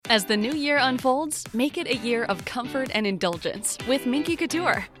As the new year unfolds, make it a year of comfort and indulgence with Minky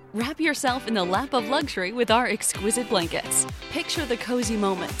Couture. Wrap yourself in the lap of luxury with our exquisite blankets. Picture the cozy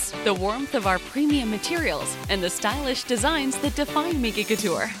moments, the warmth of our premium materials, and the stylish designs that define Minky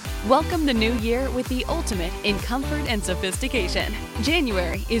Couture. Welcome the new year with the ultimate in comfort and sophistication.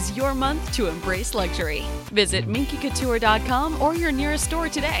 January is your month to embrace luxury. Visit minkycouture.com or your nearest store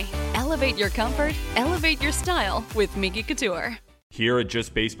today. Elevate your comfort, elevate your style with Minky Couture. Here at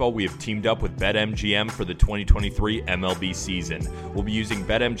Just Baseball, we have teamed up with BetMGM for the 2023 MLB season. We'll be using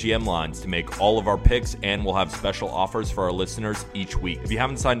BetMGM lines to make all of our picks, and we'll have special offers for our listeners each week. If you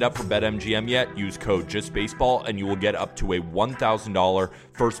haven't signed up for BetMGM yet, use code JustBaseball, and you will get up to a $1,000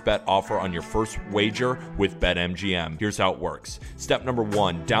 first bet offer on your first wager with BetMGM. Here's how it works. Step number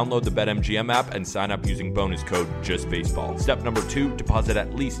 1, download the BetMGM app and sign up using bonus code JustBaseball. Step number 2, deposit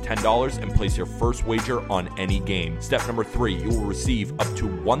at least $10 and place your first wager on any game. Step number 3, you will receive up to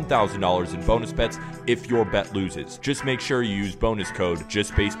 $1,000 in bonus bets if your bet loses. Just make sure you use bonus code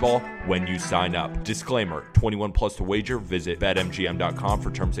JustBaseball when you sign up. Disclaimer, 21 plus to wager. Visit BetMGM.com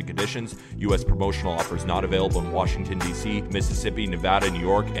for terms and conditions. U.S. promotional offers not available in Washington, D.C., Mississippi, Nevada, New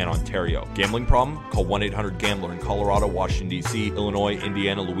York, and Ontario. Gambling problem? Call 1-800-GAMBLER in Colorado, Washington, D.C., Illinois,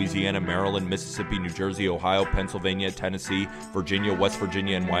 Indiana, Louisiana, Maryland, Mississippi, New Jersey, Ohio, Pennsylvania, Tennessee, Virginia, West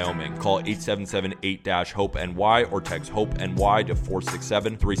Virginia, and Wyoming. Call 877-8-HOPE-NY or text HOPE-NY to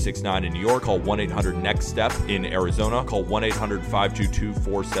 467-369 in New York. Call 1-800-NEXT-STEP in Arizona. Call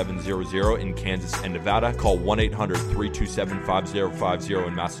 1-800-522-4700 in Kansas and Nevada. Call 1-800-327-5050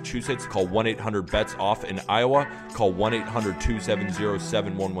 in Massachusetts. Call 1-800-BETS-OFF in Iowa. Call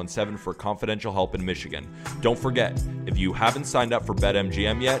 1-800-270-7117 for confidential help in Michigan. Don't forget, if you haven't signed up for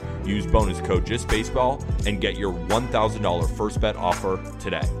BetMGM yet, use bonus code JustBaseball and get your $1,000 first bet offer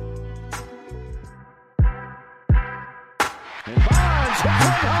today. And Bonds hit way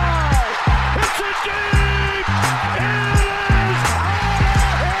high. It's a deep. It is out of here.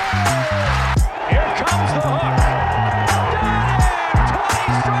 Here comes the hook. Got him.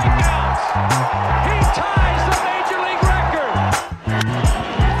 20 strikeouts. He ties the major league record.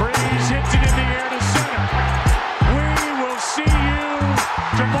 Freese hits it in the air to center. We will see you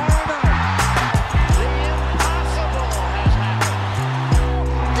tomorrow night. The impossible has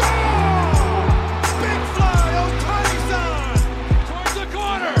happened. Goal! Big fly on Tony-san. Towards the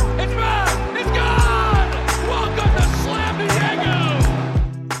corner. It's back. It's gone. Welcome to Slam Diego.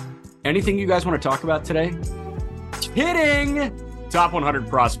 Anything you guys want to talk about today? Kidding! Top 100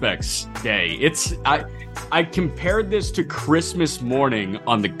 Prospects Day. I compared this to Christmas morning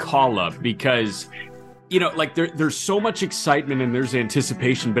on the call-up because, like there's so much excitement and there's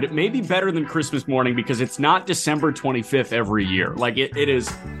anticipation, but it may be better than Christmas morning because it's not December 25th every year. Like it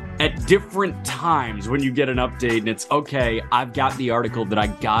is at different times when you get an update and it's, okay, I've got the article that I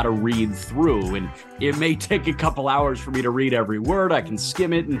gotta read through, and it may take a couple hours for me to read every word. I can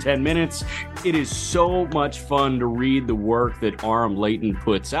skim it in 10 minutes. It is so much fun to read the work that Aram Leighton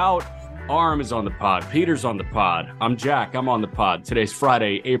puts out. Aram is on the pod. Peter's on the pod. I'm Jack. I'm on the pod. Today's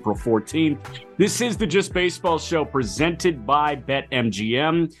Friday, April 14th. This is the Just Baseball Show presented by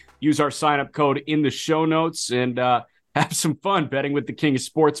BetMGM. Use our sign-up code in the show notes and have some fun betting with the king of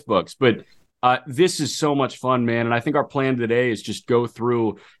sportsbooks. But this is so much fun, man. And I think our plan today is just go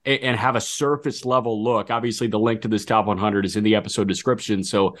through and have a surface level look. Obviously, the link to this top 100 is in the episode description.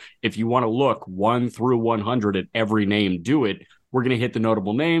 So if you want to look 1 through 100 at every name, do it. We're going to hit the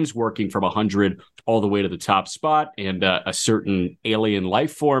notable names, working from 100 all the way to the top spot and a certain alien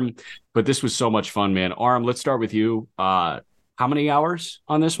life form. But this was so much fun, man. Aram, let's start with you. How many hours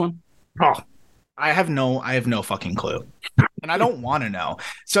on this one? Oh, I have no fucking clue. And I don't want to know.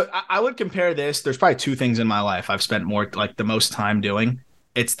 So I would compare this. There's probably two things in my life I've spent the most time doing.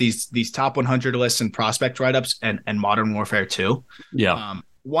 It's these top 100 lists and prospect write-ups and Modern Warfare 2. Yeah.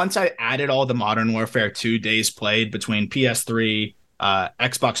 Once I added all the Modern Warfare 2 days played between PS3,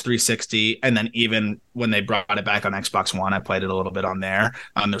 Xbox 360, and then even when they brought it back on Xbox One, I played it a little bit on there.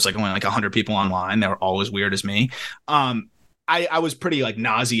 There's only 100 people online. They were all as weird as me. I was pretty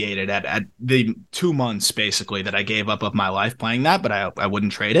nauseated at the 2 months basically that I gave up of my life playing that, but I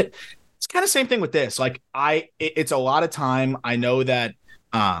wouldn't trade it. It's kind of same thing with this. It's a lot of time. I know that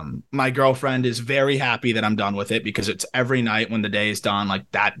my girlfriend is very happy that I'm done with it because it's every night when the day is done like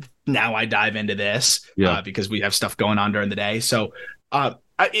that. Now I dive into this because we have stuff going on during the day. So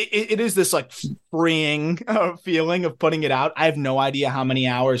it is this freeing feeling of putting it out. I have no idea how many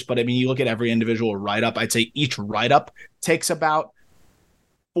hours, but I mean, you look at every individual write-up, I'd say each write-up takes about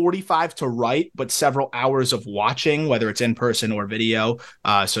 45 to write, but several hours of watching, whether it's in person or video.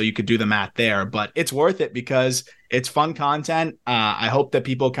 So you could do the math there, but it's worth it because it's fun content. I hope that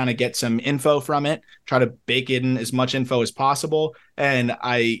people kind of get some info from it, try to bake in as much info as possible. And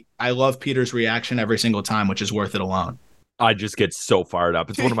I love Peter's reaction every single time, which is worth it alone. I just get so fired up.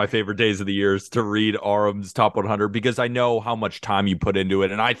 It's one of my favorite days of the year to read Arum's Top 100 because I know how much time you put into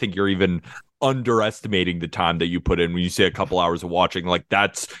it. And I think you're even underestimating the time that you put in when you say a couple hours of watching. Like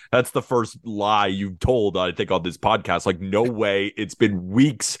that's the first lie you've told, I think, on this podcast. Like, no way. It's been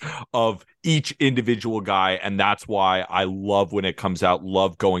weeks of each individual guy. And that's why I love when it comes out,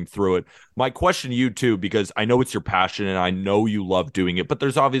 love going through it. My question to you too, because I know it's your passion and I know you love doing it, but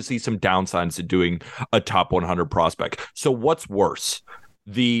there's obviously some downsides to doing a top 100 prospect. So what's worse,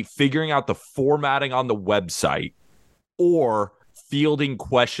 the figuring out the formatting on the website or fielding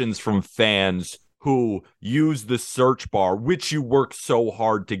questions from fans who use the search bar, which you work so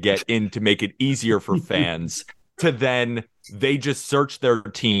hard to get in to make it easier for fans, to then they just search their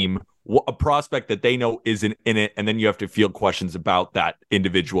team, a prospect that they know isn't in it, and then you have to field questions about that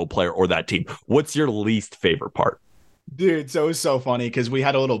individual player or that team. What's your least favorite part? Dude, so it was so funny because we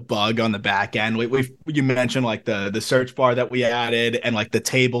had a little bug on the back end. You mentioned like the search bar that we added and like the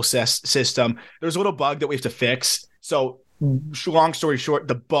table system. There's a little bug that we have to fix. So long story short,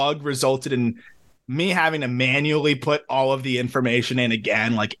 the bug resulted in me having to manually put all of the information in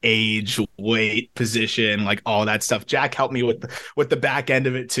again, like age, weight, position, like all that stuff. Jack helped me with the back end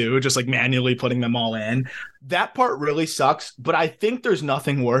of it too, just like manually putting them all in. That part really sucks, but I think there's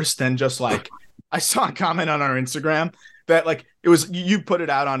nothing worse than just like, I saw a comment on our Instagram that like, it was, you put it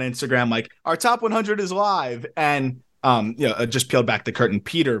out on Instagram, like our top 100 is live. And, just peeled back the curtain.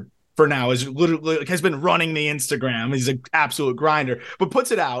 Peter, for now, is literally has been running the Instagram. He's an absolute grinder, but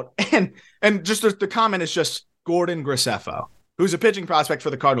puts it out. And just the comment is just Gordon Graceffo, who's a pitching prospect for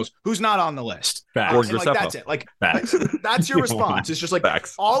the Cardinals, who's not on the list. Gordon like, that's it. Like, that's your response. It's just like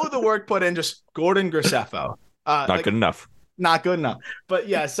all of the work put in, just Gordon Graceffo. Not good enough. Not good enough. But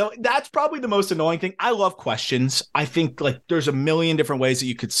yeah, so that's probably the most annoying thing. I love questions. I think like there's a million different ways that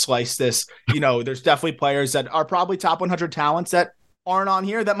you could slice this. There's definitely players that are probably top 100 talents that aren't on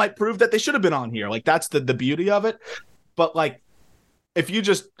here that might prove that they should have been on here. Like that's the beauty of it. But like, if you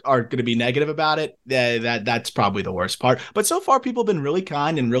just are going to be negative about it, that's probably the worst part. But so far, people have been really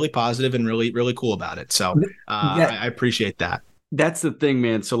kind and really positive and really, really cool about it. So I appreciate that. That's the thing,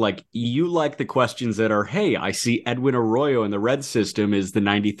 man. So like you like the questions that are, hey, I see Edwin Arroyo in the red system is the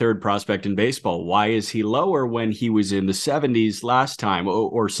 93rd prospect in baseball. Why is he lower when he was in the 70s last time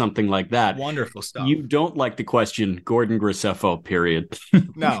or something like that? Wonderful stuff. You don't like the question Gordon Graceffo, period.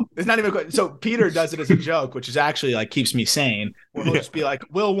 No, it's not even a question. So Peter does it as a joke, which is actually like keeps me sane. He'll just be like,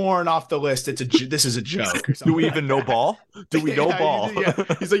 Will Warren off the list. This is a joke. Do we even know ball? Do we know ball?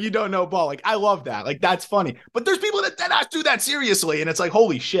 He's like, you don't know ball. Like, I love that. Like, that's funny. But there's people that not do that seriously. And it's like,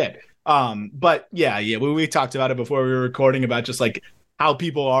 holy shit. But yeah. We talked about it before we were recording about just like how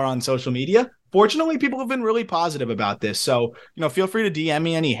people are on social media. Fortunately, people have been really positive about this. So, feel free to DM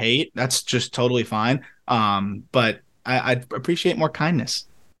me any hate. That's just totally fine. But I'd appreciate more kindness.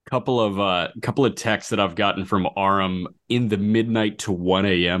 Couple of texts that I've gotten from Arum in the midnight to 1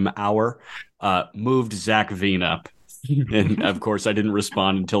 a.m. hour. Moved Zach Veen up. And of course, I didn't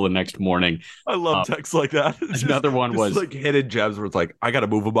respond until the next morning. I love texts like that. Another one was like hidden gems where it's like, I got to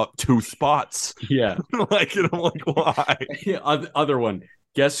move him up 2 spots. Yeah. And I'm like, why? Yeah, other one.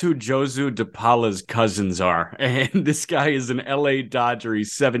 Guess who Josu DePaula's cousins are? And this guy is an LA Dodger.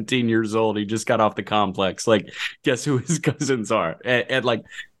 He's 17 years old. He just got off the complex. Like, guess who his cousins are? At like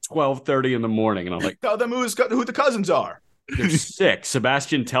 12:30 in the morning. And I'm like, tell them who the cousins are. There's 6.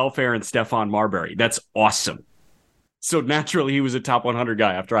 Sebastian Telfair and Stephon Marbury. That's awesome. So naturally, he was a top 100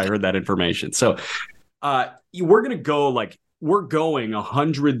 guy after I heard that information. So we're going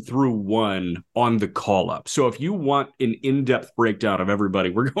 100 through 1 on the call up. So if you want an in-depth breakdown of everybody,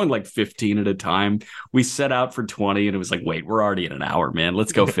 we're going like 15 at a time. We set out for 20 and it was like, wait, we're already in an hour, man.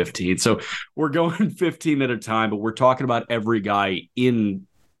 Let's go 15. So we're going 15 at a time, but we're talking about every guy in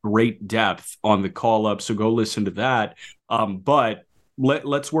great depth on the call up. So go listen to that. But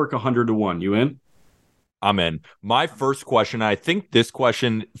let's work 100 to 1. You in? I'm in. My first question, I think this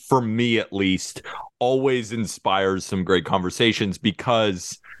question, for me at least, always inspires some great conversations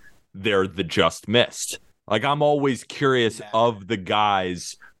because they're the just missed. Like, I'm always curious of the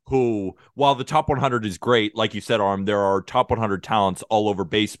guys who, while the top 100 is great, like you said, Arm, there are top 100 talents all over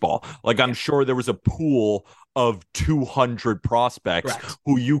baseball. Like, I'm sure there was a pool of 200 prospects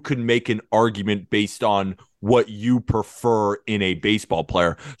who you could make an argument based on what you prefer in a baseball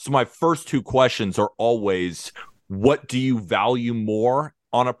player. So my first 2 questions are always, what do you value more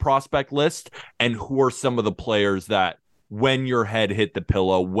on a prospect list, and who are some of the players that when your head hit the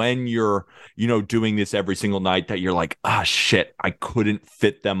pillow, when you're, doing this every single night, that you're like, shit, I couldn't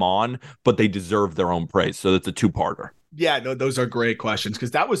fit them on, but they deserve their own praise. So that's a two-parter. Yeah, no, those are great questions,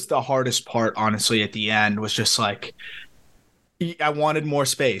 because that was the hardest part, honestly, at the end, was just like, I wanted more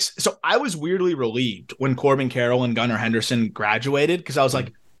space. So I was weirdly relieved when Corbin Carroll and Gunnar Henderson graduated, because I was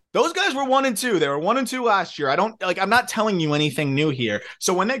like, those guys were 1 and 2. They were 1 and 2 last year. I'm not telling you anything new here.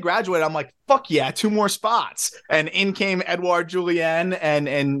 So when they graduated, I'm like, fuck yeah, 2 more spots. And in came Edouard Julien and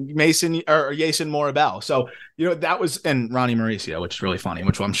Jason Morabel. So, that was, and Ronnie Mauricio, which is really funny,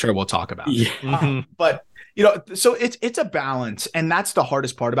 which I'm sure we'll talk about. Yeah. But so it's a balance, and that's the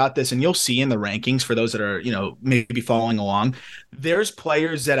hardest part about this. And you'll see in the rankings, for those that are, maybe following along, there's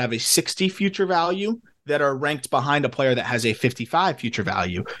players that have a 60 future value that are ranked behind a player that has a 55 future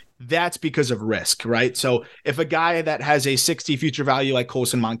value. That's because of risk, right? So if a guy that has a 60 future value like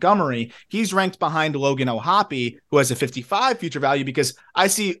Colson Montgomery, he's ranked behind Logan O'Hoppe, who has a 55 future value, because I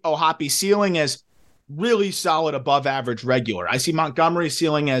see O'Hoppe's ceiling as really solid, above average regular. I see Montgomery's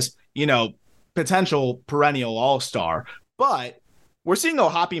ceiling as, potential perennial all-star. But we're seeing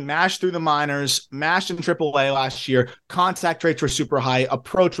O'Hoppe mash through the minors, mashed in AAA last year. Contact rates were super high.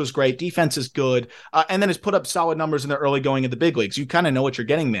 Approach was great. Defense is good. And then has put up solid numbers in the early going of the big leagues. You kind of know what you're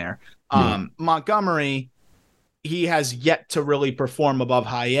getting there. Montgomery, he has yet to really perform above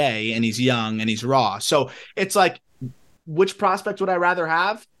high A, and he's young and he's raw. So it's like, which prospect would I rather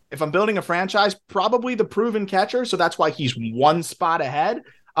have? If I'm building a franchise, probably the proven catcher. So that's why he's 1 spot ahead.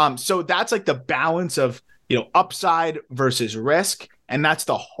 So that's like the balance of, upside versus risk. And that's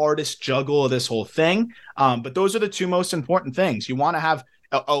the hardest juggle of this whole thing. But those are the 2 most important things. You want to have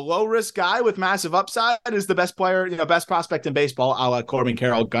a low risk guy with massive upside is the best player, best prospect in baseball, a la Corbin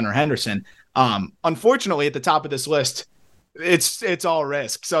Carroll, Gunnar Henderson. Unfortunately, at the top of this list, it's all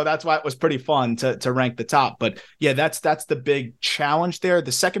risk. So that's why it was pretty fun to rank the top. But yeah, that's the big challenge there.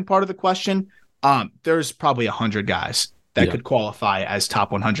 The second part of the question, there's probably 100 guys that could qualify as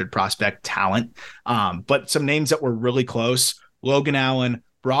top 100 prospect talent. But some names that were really close: Logan Allen,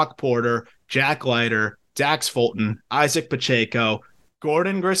 Brock Porter, Jack Leiter, Dax Fulton, Isaac Pacheco,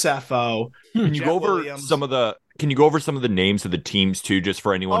 Gordon Graceffo. Can you go over some of the names of the teams too, just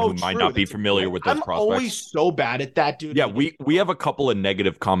for anyone who might not be familiar with those prospects? I'm always so bad at that, dude. Yeah, we have a couple of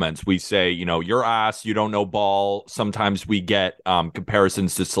negative comments. We say, you're ass, you don't know ball. Sometimes we get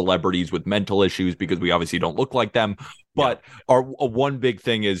comparisons to celebrities with mental issues because we obviously don't look like them. But our one big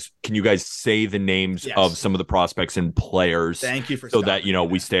thing is, can you guys say the names of some of the prospects and players? Thank you for so that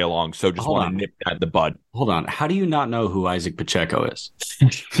we stay along. So just want to nip that in the bud. Hold on. How do you not know who Isaac Pacheco is?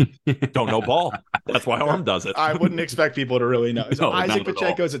 Don't know ball. That's why Orm does it. I wouldn't expect people to really know. So Isaac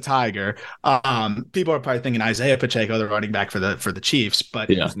Pacheco is a Tiger. People are probably thinking Isaiah Pacheco, the running back for the Chiefs. But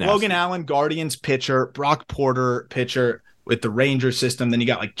Logan Allen, Guardians pitcher, Brock Porter pitcher with the Rangers system. Then you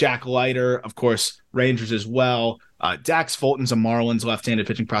got like Jack Leiter, of course, Rangers as well. Dax Fulton's a Marlins left-handed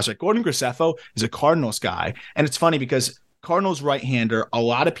pitching prospect. Gordon Graceffo is a Cardinals guy. And it's funny because Cardinals right-hander, a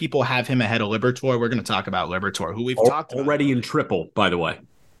lot of people have him ahead of Liberatore. We're going to talk about Liberatore, who we've talked about. Already in triple, by the way.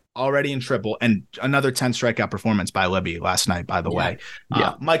 Already in triple. And another 10 strikeout performance by Libby last night, by the way.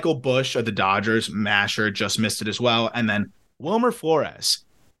 Michael Busch of the Dodgers, masher, just missed it as well. And then Wilmer Flores,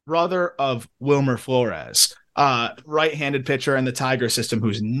 brother of Wilmer Flores, right-handed pitcher in the Tiger system,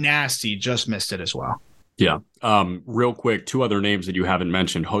 who's nasty, just missed it as well. Yeah. Real quick, 2 other names that you haven't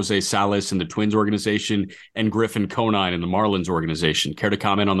mentioned: Jose Salas in the Twins organization and Griffin Conine in the Marlins organization. Care to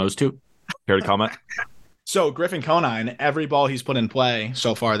comment on those 2? Care to comment? So Griffin Conine, every ball he's put in play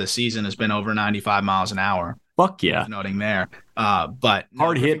so far this season has been over 95 miles an hour. Fuck yeah. Noting there. But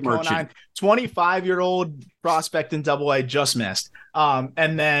hard hit merchant. 25-year-old prospect in AA, just missed.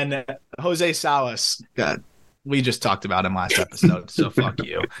 And then Jose Salas, we just talked about him last episode, so fuck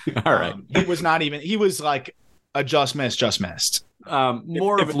you. All right. He was like a just missed.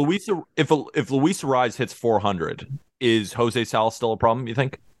 If Luis Arraez hits 400, is Jose Salas still a problem, you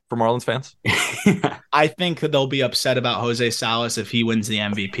think, for Marlins fans? I think they'll be upset about Jose Salas if he wins the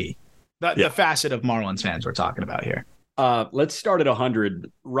MVP. The facet of Marlins fans we're talking about here. Let's start at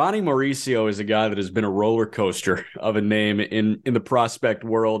 100. Ronnie Mauricio is a guy that has been a roller coaster of a name in the prospect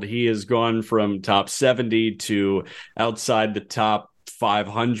world. He has gone from top 70 to outside the top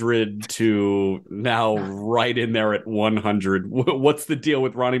 500 to now right in there at 100. What's the deal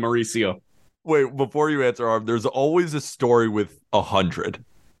with Ronnie Mauricio? Wait, before you answer, Arm, there's always a story with 100.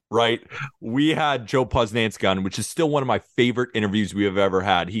 Right? We had Joe Posnanski on, which is still one of my favorite interviews we have ever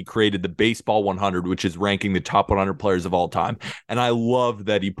had. He created the Baseball 100, which is ranking the top 100 players of all time. And I love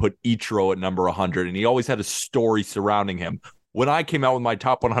that he put Ichiro at number 100, and he always had a story surrounding him. when I came out with my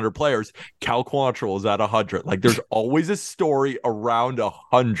top 100 players, Cal Quantrill is at 100. Like, there's always a story around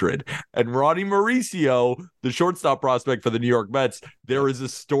 100. And Ronnie Mauricio, the shortstop prospect for the New York Mets, there is a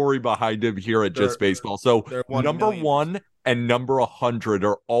story behind him here at Just Baseball. So number 1 and number 100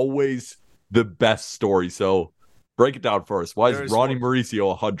 are always the best story. So break it down for us. Why is Ronnie Mauricio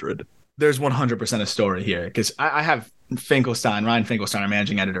 100? There's 100% a story here, because I have Ryan Finkelstein, our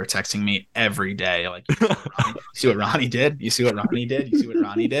managing editor, texting me every day. Like, you see what Ronnie did? You see what Ronnie did? You see what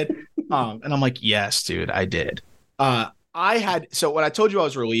Ronnie did? And I'm like, yes, dude, I did. So when I told you I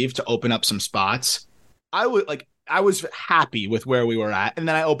was relieved to open up some spots, I was happy with where we were at. And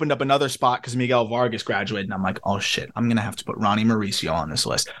then I opened up another spot because Miguel Vargas graduated. And I'm like, oh shit, I'm going to have to put Ronnie Mauricio on this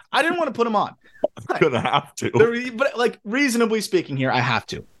list. I didn't want to put him on. I'm going to have to. But like, reasonably speaking here, I have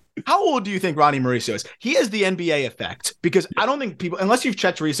to. How old do you think Ronnie Mauricio is? He has the NBA effect, because I don't think people, unless you've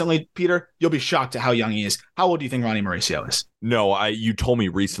checked recently, Peter, you'll be shocked at how young he is. How old do you think Ronnie Mauricio is? No, you told me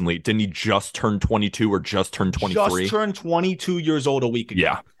recently. Didn't he just turn 22 or just turn 23? Just turned 22 years old a week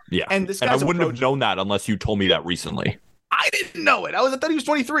ago. Yeah. And this I wouldn't have known that unless you told me that recently. I didn't know it. I thought he was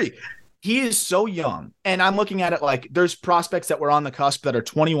 23. He is so young. And I'm looking at it like there's prospects that were on the cusp that are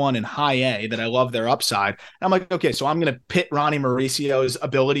 21 in high A that I love their upside. And I'm like, okay, so I'm going to pit Ronnie Mauricio's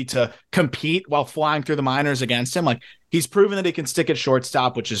ability to compete while flying through the minors against him. Like, he's proven that he can stick at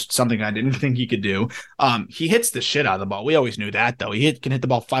shortstop, which is something I didn't think he could do. He hits the shit out of the ball. We always knew that, though. He can hit the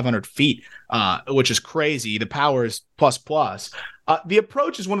ball 500 feet, which is crazy. The power is plus. The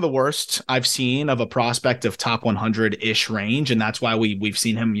approach is one of the worst I've seen of a prospect of top 100-ish range, and that's why we've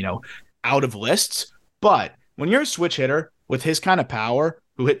seen him, out of lists. But when you're a switch hitter with his kind of power,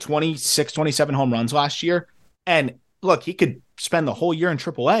 who hit 26, 27 home runs last year, and look, he could spend the whole year in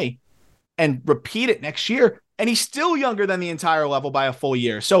AAA and repeat it next year, and he's still younger than the entire level by a full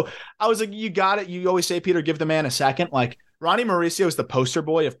year. So I was like, you got it. You always say, Peter, give the man a second. Like, Ronnie Mauricio is the poster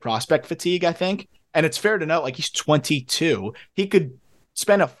boy of prospect fatigue, I think. And it's fair to note, like, he's 22. He could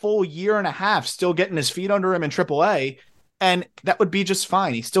spend a full year and a half still getting his feet under him in AAA, and that would be just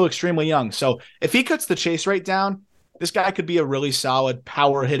fine. He's still extremely young. So if he cuts the chase rate down, this guy could be a really solid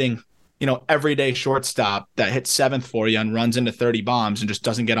power hitting, everyday shortstop that hits seventh for you and runs into 30 bombs and just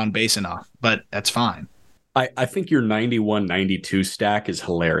doesn't get on base enough. But that's fine. I think your 91-92 stack is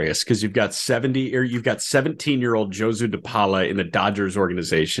hilarious because you've got 17-year-old Josu DePaula in the Dodgers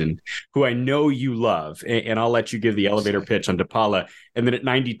organization, who I know you love, and I'll let you give the elevator pitch on DePaula. And then at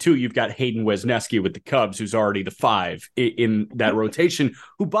 92, you've got Hayden Wesneski with the Cubs, who's already the 5 in that rotation,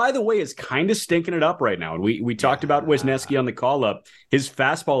 who, by the way, is kind of stinking it up right now. And we talked about Wesneski on the call-up. His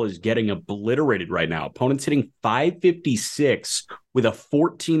fastball is getting obliterated right now. Opponents hitting 556 with a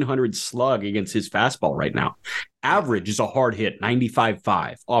 1,400 slug against his fastball right now. Average is a hard hit,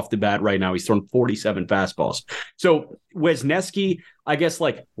 95.5 off the bat right now. He's thrown 47 fastballs. So Wesneski, I guess,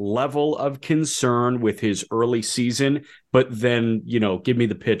 like, level of concern with his early season, but then, give me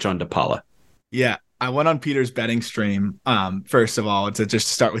the pitch on DePaula. Yeah, I went on Peter's betting stream, first of all, to just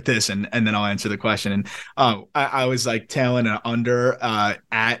start with this, and then I'll answer the question. And I was like tailing an under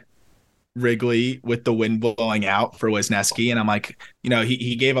at Wrigley with the wind blowing out for Wesneski, and I'm like,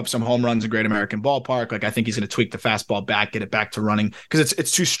 he gave up some home runs in Great American Ballpark. Like, I think he's going to tweak the fastball back, get it back to running, because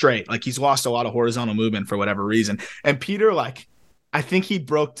it's too straight. Like, he's lost a lot of horizontal movement for whatever reason. And Peter, like, I think he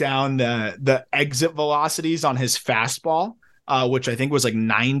broke down the exit velocities on his fastball, which I think was like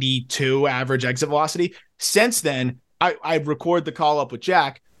 92 average exit velocity. Since then, I record the call up with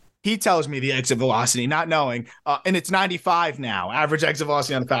Jack. He tells me the exit velocity, not knowing, and it's 95 now, average exit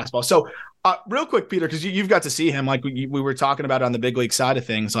velocity on the fastball. So real quick, Peter, because you've got to see him, like we were talking about on the big league side of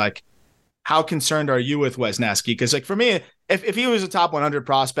things, like, how concerned are you with Wesneski? Because, like, for me, if he was a top 100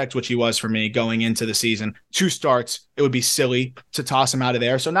 prospect, which he was for me going into the season, 2 starts, it would be silly to toss him out of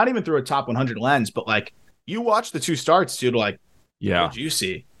there. So not even through a top 100 lens, but, like, you watch the 2 starts, dude, like, yeah, what did you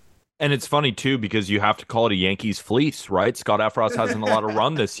see? And it's funny, too, because you have to call it a Yankees fleece, right? Scott Effross hasn't a lot of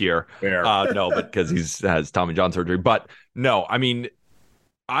run this year. No, but because he has Tommy John surgery. But no, I mean,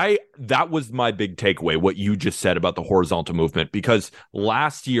 that was my big takeaway, what you just said about the horizontal movement, because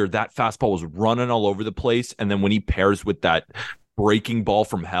last year that fastball was running all over the place. And then when he pairs with that breaking ball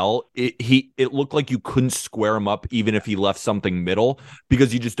from hell, it looked like you couldn't square him up even if he left something middle,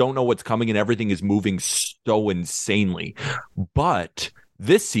 because you just don't know what's coming and everything is moving so insanely. But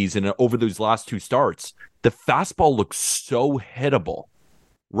this season, over those last 2 starts, the fastball looks so hittable,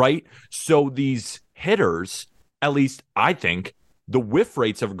 right? So these hitters, at least I think, the whiff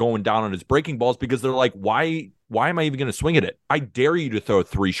rates are going down on his breaking balls because they're like, why am I even going to swing at it? I dare you to throw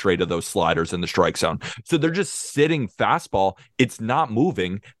 3 straight of those sliders in the strike zone. So they're just sitting fastball. It's not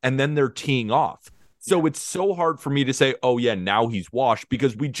moving. And then they're teeing off. So it's so hard for me to say, oh, yeah, now he's washed,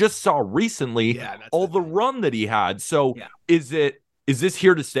 because we just saw recently all the run that he had. So is this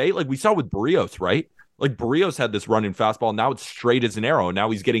here to stay? Like we saw with Barrios, right? Like Barrios had this running fastball. Now it's straight as an arrow.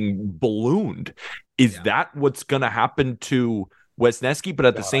 Now he's getting ballooned. Is that what's going to happen to Wesneski? But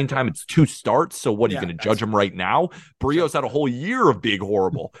at the same time, it's 2 starts. So what, are you going to judge him right now? Barrios had a whole year of being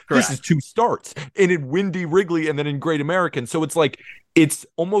horrible. This is 2 starts. And in Windy Wrigley and then in Great American. So it's like, it's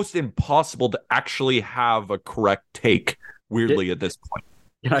almost impossible to actually have a correct take, weirdly, at this point.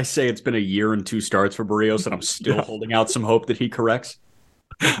 Can I say it's been a year and 2 starts for Barrios, and I'm still holding out some hope that he corrects?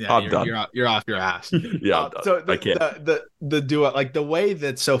 Yeah, I'm done. You're off your ass. So I can't. The duo, like the way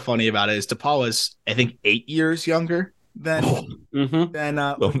that's so funny about it is DePaula's, I think, 8 years younger than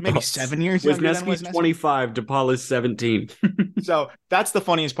maybe 7 years younger than Wesneski's 25, DePaula's 17. So that's the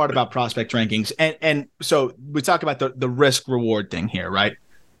funniest part about prospect rankings. And so we talk about the risk reward thing here, right?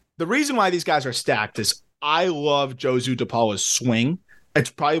 The reason why these guys are stacked is I love Josu DePaula's swing. It's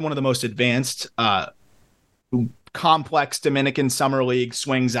probably one of the most advanced, complex Dominican Summer League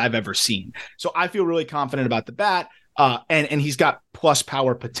swings I've ever seen. So I feel really confident about the bat, and he's got plus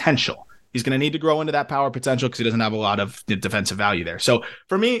power potential. He's going to need to grow into that power potential because he doesn't have a lot of defensive value there. So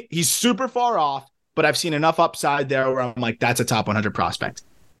for me, he's super far off, but I've seen enough upside there where I'm like, that's a top 100 prospect.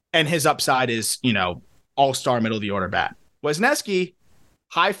 And his upside is, all-star middle of the order bat. Wesneski,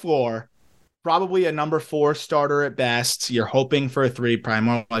 high floor, probably a number 4 starter at best. You're hoping for a 3, probably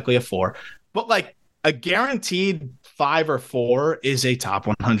more likely a 4. But like a guaranteed 5 or 4 is a top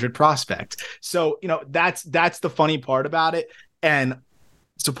 100 prospect. So, that's the funny part about it. And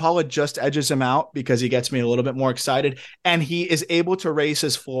DePaula just edges him out because he gets me a little bit more excited, and he is able to raise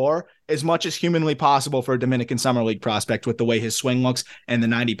his floor as much as humanly possible for a Dominican Summer League prospect with the way his swing looks and the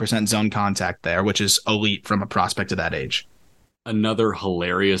 90% zone contact there, which is elite from a prospect of that age. Another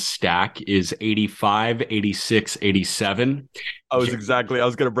hilarious stack is 85, 86, 87. I was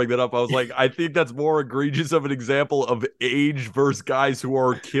going to bring that up. I was like, I think that's more egregious of an example of age versus guys who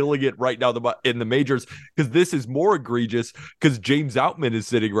are killing it right now in the majors, because this is more egregious because James Outman is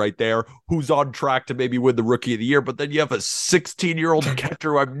sitting right there, who's on track to maybe win the Rookie of the Year. But then you have a 16-year-old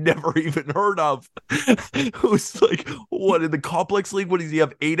catcher who I've never even heard of, who's like, what, in the complex league? What does he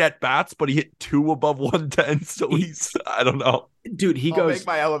have? 8 at-bats, but he hit 2 above 110. So he's, I don't know. Dude, I'll make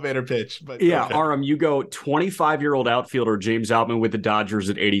my elevator pitch. But yeah, okay. Aram, you go 25-year-old outfielder James Outman with the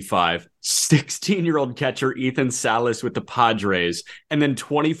Dodgers at 85, 16-year-old catcher Ethan Salas with the Padres, and then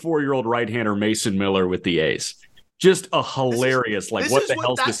 24-year-old right-hander Mason Miller with the A's. Just a hilarious, what the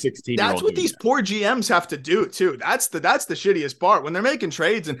hell's the 16-year-old? That's what these poor GMs have to do too. That's the shittiest part when they're making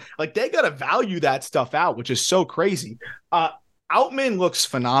trades, and like they got to value that stuff out, which is so crazy. Outman looks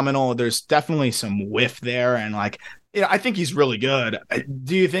phenomenal. There's definitely some whiff there, and I think he's really good.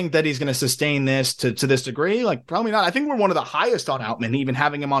 Do you think that he's going to sustain this to this degree? Like, probably not. I think we're one of the highest on Outman, even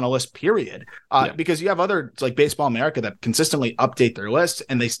having him on a list, period. Because you have other like Baseball America that consistently update their lists,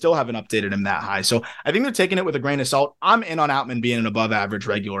 and they still haven't updated him that high. So I think they're taking it with a grain of salt. I'm in on Outman being an above average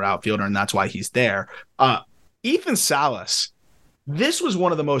regular outfielder, and that's why he's there. Ethan Salas, this was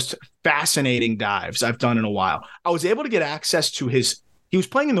one of the most fascinating dives I've done in a while. I was able to get access to he was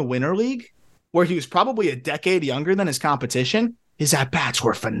playing in the Winter League, where he was probably a decade younger than his competition. His at-bats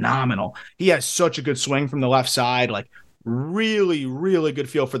were phenomenal. He has such a good swing from the left side, like really, really good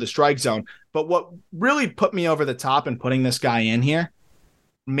feel for the strike zone. But what really put me over the top in putting this guy in here,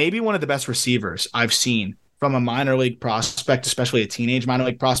 maybe one of the best receivers I've seen from a minor league prospect, especially a teenage minor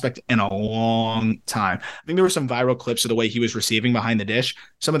league prospect, in a long time. I think there were some viral clips of the way he was receiving behind the dish.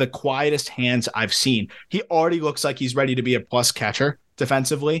 Some of the quietest hands I've seen. He already looks like he's ready to be a plus catcher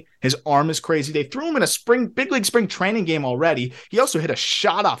defensively. His arm is crazy. They threw him in a big league spring training game already. He also hit a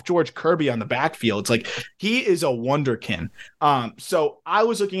shot off George Kirby on the backfield. It's like he is a wonderkin. So I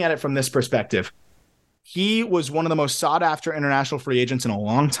was looking at it from this perspective. He was one of the most sought after international free agents in a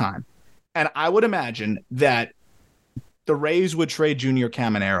long time. And I would imagine that the Rays would trade Junior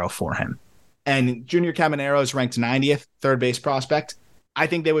Caminero for him. And Junior Caminero is ranked 90th, third base prospect. I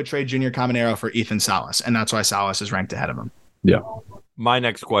think they would trade Junior Caminero for Ethan Salas, and that's why Salas is ranked ahead of him. Yeah. My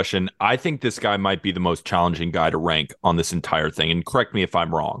next question, I think this guy might be the most challenging guy to rank on this entire thing, and correct me if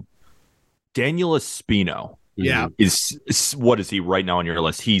I'm wrong. Daniel Espino. Yeah. What is he right now on your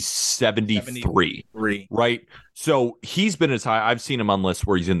list? He's 73. Right? So he's been as high. I've seen him on lists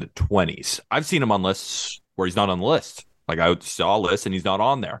where he's in the 20s. I've seen him on lists where he's not on the list. Like I saw a list and he's not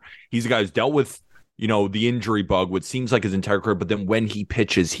on there. He's a guy who's dealt with, the injury bug, what seems like his entire career. But then when he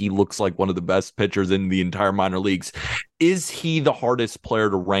pitches, he looks like one of the best pitchers in the entire minor leagues. Is he the hardest player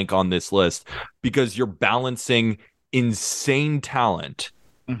to rank on this list? Because you're balancing insane talent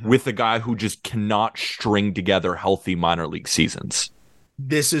with a guy who just cannot string together healthy minor league seasons.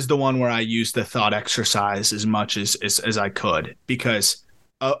 This is the one where I used the thought exercise as much as I could because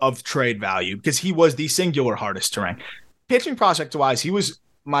of trade value, because he was the singular hardest to rank. Pitching prospect wise, he was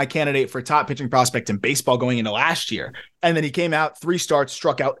my candidate for top pitching prospect in baseball going into last year. And then he came out 3 starts,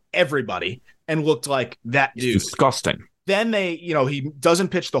 struck out everybody, and looked like that dude. It's disgusting. Then he doesn't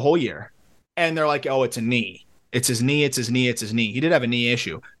pitch the whole year. And they're like, oh, it's a knee. It's his knee. It's his knee. It's his knee. He did have a knee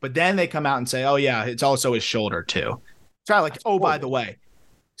issue. But then they come out and say, oh, yeah, it's also his shoulder, too. Try like, oh, by the way,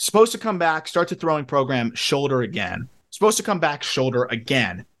 supposed to come back, start the throwing program, shoulder again. Supposed to come back, shoulder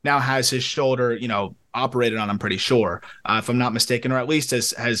again. Now has his shoulder, operated on, I'm pretty sure, if I'm not mistaken, or at least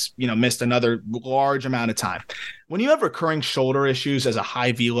has missed another large amount of time. When you have recurring shoulder issues as a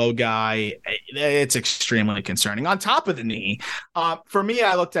high velo guy, it's extremely concerning. On top of the knee, for me,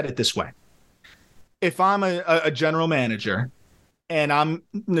 I looked at it this way. If I'm a general manager and I'm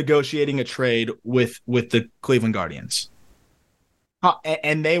negotiating a trade with the Cleveland Guardians,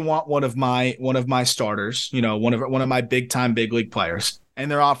 and they want one of my starters, one of my big league players, and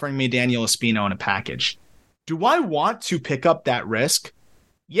they're offering me Daniel Espino in a package, do I want to pick up that risk?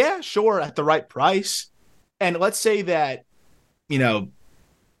 Yeah, sure, at the right price. And let's say that,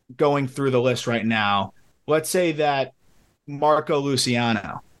 going through the list right now, let's say that Marco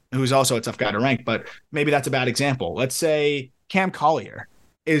Luciano, who's also a tough guy to rank, but maybe that's a bad example. Let's say Cam Collier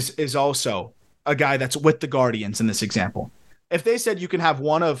is also a guy that's with the Guardians in this example. If they said you can have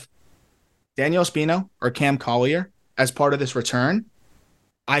one of Daniel Espino or Cam Collier as part of this return,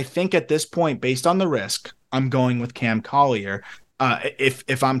 I think at this point, based on the risk, I'm going with Cam Collier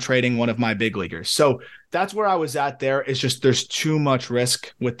if I'm trading one of my big leaguers. So that's where I was at there. It's just there's too much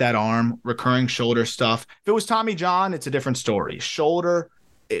risk with that arm, recurring shoulder stuff. If it was Tommy John, it's a different story. Shoulder,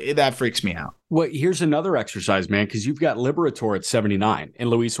 that freaks me out. Well, here's another exercise, man, because you've got Liberatore at 79 and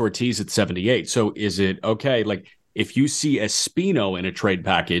Luis Ortiz at 78. So is it okay, like, if you see Espino in a trade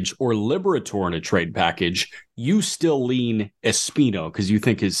package or Liberatore in a trade package, you still lean Espino because you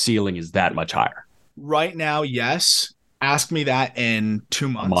think his ceiling is that much higher? Right now, yes. Ask me that in 2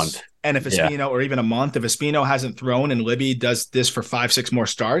 months. A month. And if Espino, or even a month, if Espino hasn't thrown and Libby does this for 5-6 more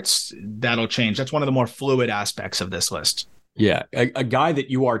starts, that'll change. That's one of the more fluid aspects of this list. Yeah, a guy that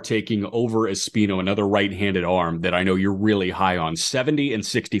you are taking over Espino, another right-handed arm that I know you're really high on, 70 and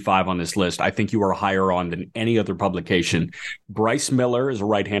 65 on this list. I think you are higher on than any other publication. Bryce Miller is a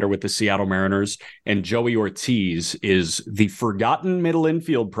right-hander with the Seattle Mariners, and Joey Ortiz is the forgotten middle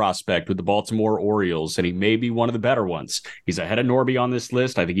infield prospect with the Baltimore Orioles, and he may be one of the better ones. He's ahead of Norby on this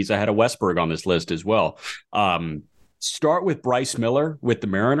list. I think he's ahead of Westberg on this list as well. Start with Bryce Miller with the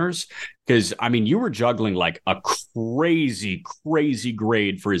Mariners, because, I mean, you were juggling like a crazy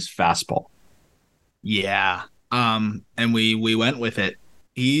grade for his fastball. Yeah. And we went with it.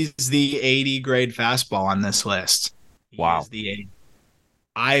 He's the 80 grade fastball on this list. Wow. He's the 80.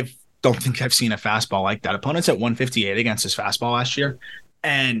 I don't think I've seen a fastball like that. Opponents at 158 against his fastball last year.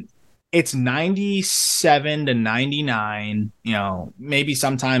 And it's 97 to 99. Maybe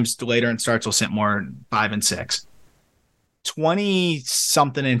sometimes later in starts will sit more 5 and 6.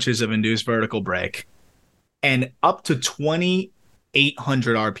 20-something inches of induced vertical break and up to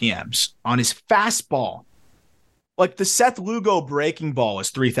 2,800 RPMs on his fastball. Like the Seth Lugo breaking ball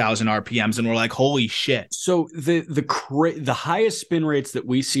is 3,000 RPMs, and we're like, holy shit. So the highest spin rates that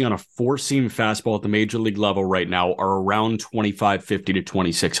we see on a four-seam fastball at the major league level right now are around 2,550 to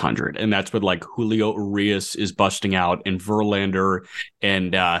 2,600, and that's what like Julio Urias is busting out, and Verlander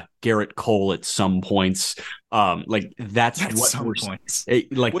and Garrett Cole at some points. That's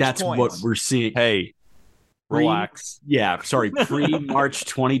what we're seeing. Hey, relax. Pre-March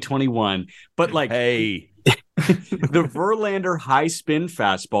 2021, but like, hey. The Verlander high spin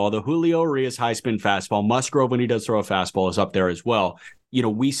fastball, the Julio Urias high spin fastball, Musgrove when he does throw a fastball is up there as well.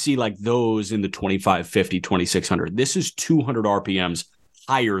 We see like those in the 2,550, 2,600. This is 200 RPMs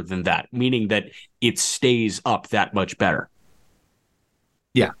higher than that, meaning that it stays up that much better.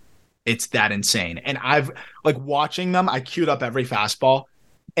 Yeah, it's that insane. And I've like watching them, I queued up every fastball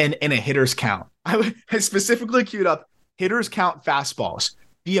and in a hitter's count. I specifically queued up hitter's count fastballs.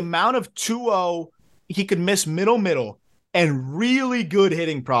 The amount of 2-0 he could miss middle, and really good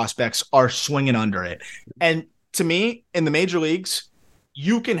hitting prospects are swinging under it. And to me, in the major leagues,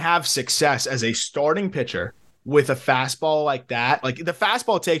 you can have success as a starting pitcher with a fastball like that. Like the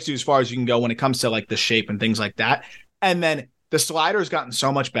fastball takes you as far as you can go when it comes to like the shape and things like that. And then the slider's gotten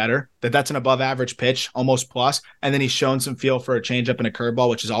so much better that that's an above average pitch, almost plus. And then he's shown some feel for a changeup and a curveball,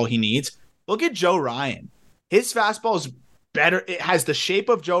 which is all he needs. Look at Joe Ryan. His fastball is better. It has the shape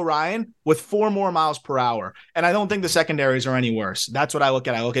of Joe Ryan with 4 more miles per hour. And I don't think the secondaries are any worse. That's what I look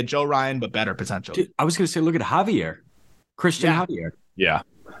at. I look at Joe Ryan, but better potential. Dude, I was going to say, look at Javier. Christian Javier. Yeah.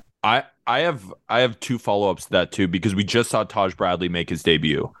 I have 2 follow-ups to that too, because we just saw Taj Bradley make his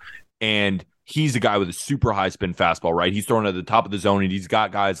debut. And he's a guy with a super high spin fastball, right? He's throwing at the top of the zone, and he's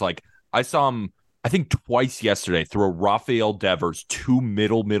got guys like, I saw him, I think twice yesterday, throw Rafael Devers 2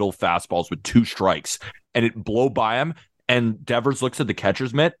 middle fastballs with 2 strikes, and it blow by him. And Devers looks at the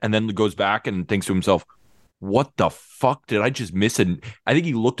catcher's mitt and then goes back and thinks to himself, what the fuck did I just miss? And I think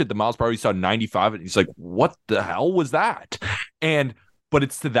he looked at the miles per hour, he saw 95, and he's like, what the hell was that? But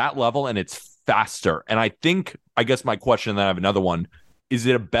it's to that level, and it's faster. And I guess my question, and then I have another one, is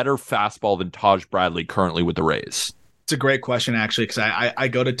it a better fastball than Taj Bradley currently with the Rays? It's a great question, actually, because I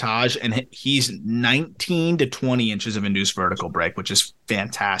go to Taj, and he's 19 to 20 inches of induced vertical break, which is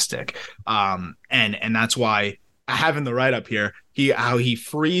fantastic. And that's why I have in the write-up here how he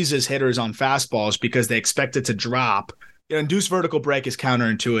freezes hitters on fastballs because they expect it to drop. Induced vertical break is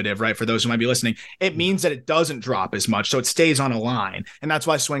counterintuitive, right? For those who might be listening, it means that it doesn't drop as much, so it stays on a line, and that's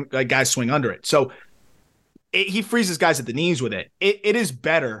why guys swing under it. So he freezes guys at the knees with it. It is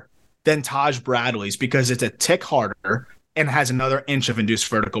better than Taj Bradley's because it's a tick harder and has another inch of induced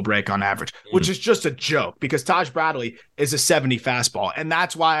vertical break on average, which is just a joke because Taj Bradley is a 70 fastball, and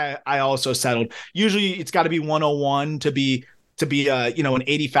that's why I also settled. Usually, it's got to be 101 to be an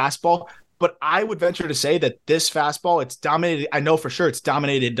 80 fastball. But I would venture to say that this fastball, it's dominated. I know for sure it's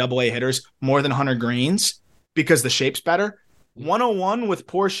dominated double-A hitters more than Hunter Green's because the shape's better. 101 with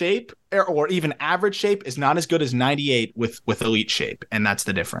poor shape or even average shape is not as good as 98 with elite shape, and that's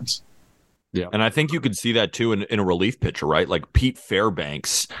the difference. Yeah, and I think you could see that too in a relief pitcher, right? Like Pete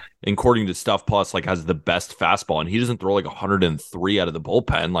Fairbanks, according to Stuff Plus, like has the best fastball, and he doesn't throw like 103 out of the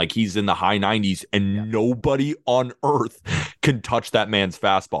bullpen. Like he's in the high 90s, and nobody on earth can touch that man's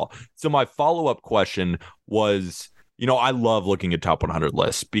fastball. So my follow-up question was, I love looking at top 100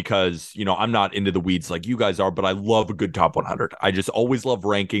 lists because, I'm not into the weeds like you guys are, but I love a good top 100. I just always love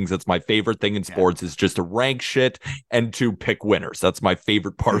rankings. That's my favorite thing in sports is just to rank shit and to pick winners. That's my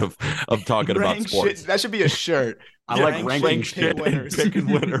favorite part of talking about sports. Shit. That should be a shirt. I like ranking shit winners. And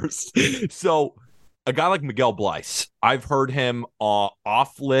picking winners. So a guy like Miguel Bleis, I've heard him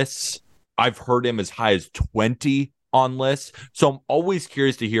off lists. I've heard him as high as 20 on lists. So I'm always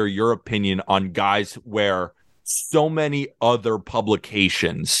curious to hear your opinion on guys where so many other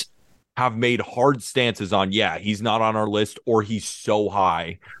publications have made hard stances on, he's not on our list or he's so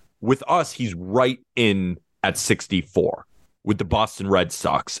high. With us, he's right in at 64 with the Boston Red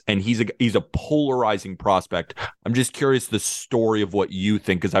Sox, and he's a polarizing prospect. I'm just curious the story of what you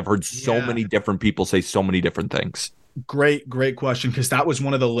think, because I've heard so many different people say so many different things. Great question, because that was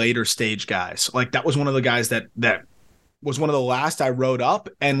one of the later stage guys. Like that was one of the guys that was one of the last I wrote up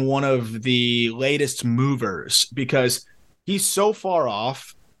and one of the latest movers because he's so far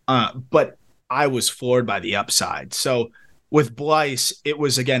off, but I was floored by the upside. So with Bleis, it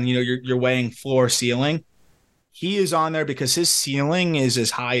was, again, you're weighing floor ceiling. He is on there because his ceiling is as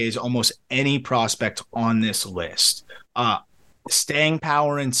high as almost any prospect on this list. Staying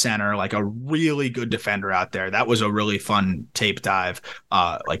power in center, like a really good defender out there. That was a really fun tape dive.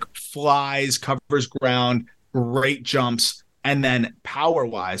 Like flies, covers ground, great jumps, and then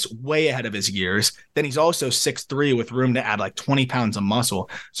power-wise, way ahead of his years. Then he's also 6'3" with room to add like 20 pounds of muscle.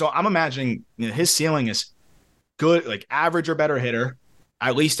 So I'm imagining his ceiling is good, like average or better hitter,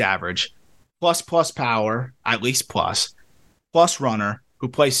 at least average, plus power, at least plus runner who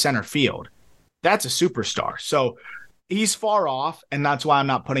plays center field. That's a superstar. So he's far off, and that's why I'm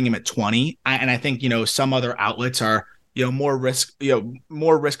not putting him at 20. And I think, some other outlets are, more risk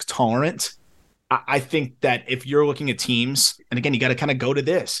tolerant. I think that if you're looking at teams, and again, you got to kind of go to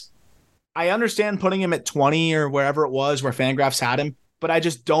this. I understand putting him at 20 or wherever it was where Fangraphs had him, but I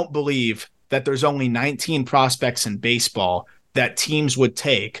just don't believe that there's only 19 prospects in baseball that teams would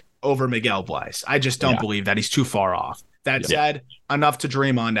take over Miguel Bleis. I just don't believe that. He's too far off. That said, enough to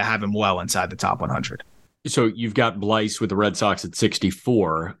dream on to have him well inside the top 100. So you've got Bleis with the Red Sox at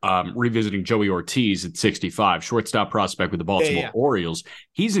 64, revisiting Joey Ortiz at 65, shortstop prospect with the Baltimore Orioles.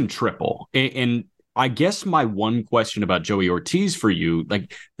 He's in triple. And I guess my one question about Joey Ortiz for you,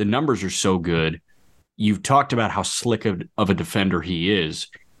 like the numbers are so good. You've talked about how slick of a defender he is.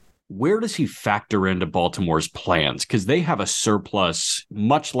 Where does he factor into Baltimore's plans? Because they have a surplus,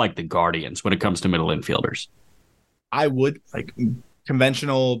 much like the Guardians, when it comes to middle infielders. I would, like,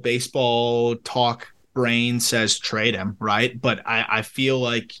 conventional baseball talk brain says trade him, right? But I feel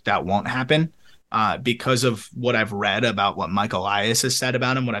like that won't happen because of what I've read about what Mike Elias has said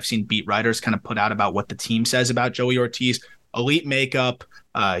about him, what I've seen beat writers kind of put out about what the team says about Joey Ortiz. elite makeup.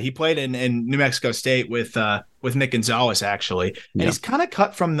 He played in New Mexico State with Nick Gonzalez, actually. And he's kind of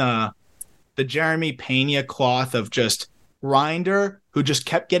cut from the Jeremy Pena cloth of just grinder who just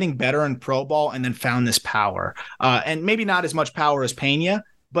kept getting better in pro ball and then found this power. And maybe not as much power as Pena,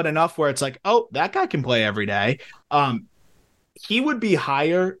 but enough where it's like, oh, that guy can play every day. He would be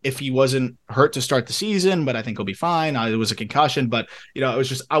higher if he wasn't hurt to start the season, but I think he'll be fine. It was a concussion, but it was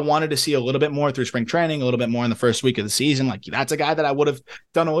just, I wanted to see a little bit more through spring training, a little bit more in the first week of the season. Like, that's a guy that I would have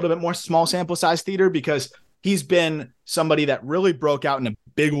done a little bit more small sample size theater, because he's been somebody that really broke out in a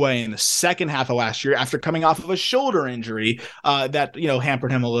big way in the second half of last year after coming off of a shoulder injury that,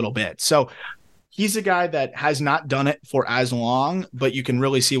 hampered him a little bit. So he's a guy that has not done it for as long, but you can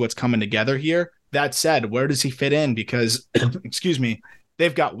really see what's coming together here. That said, where does he fit in? Because, excuse me,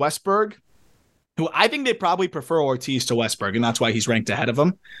 they've got Westberg, who I think they probably prefer Ortiz to Westberg, and that's why he's ranked ahead of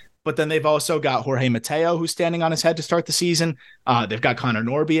him. But then they've also got Jorge Mateo, who's standing on his head to start the season. They've got Connor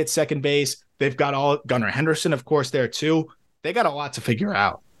Norby at second base. They've got Gunnar Henderson, of course, there too. They got a lot to figure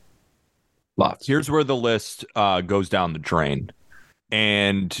out. Here's where the list goes down the drain.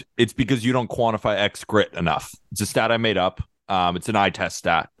 And it's because you don't quantify X grit enough. It's a stat I made up. It's an eye test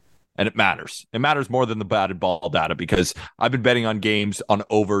stat. And it matters. It matters more than the batted ball data, because I've been betting on games on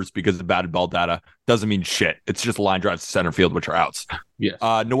overs because the batted ball data doesn't mean shit. It's just line drives to center field, which are outs. Yes.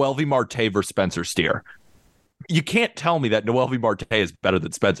 Noelvi Marte versus Spencer Steer. You can't tell me that Noelvi Marte is better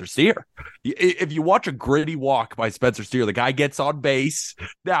than Spencer Steer. If you watch a gritty walk by Spencer Steer, the guy gets on base.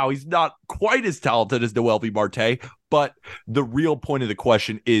 Now, he's not quite as talented as Noelvi Marte, but the real point of the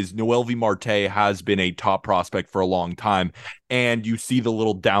question is Noelvi Marte has been a top prospect for a long time, and you see the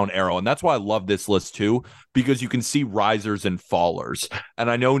little down arrow. And that's why I love this list too, because you can see risers and fallers. And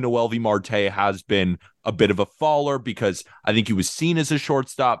I know Noelvi Marte has been a bit of a faller because I think he was seen as a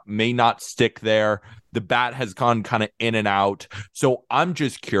shortstop, may not stick there. The bat has gone kind of in and out. So I'm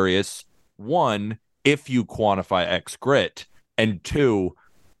just curious, one, if you quantify X grit, and two,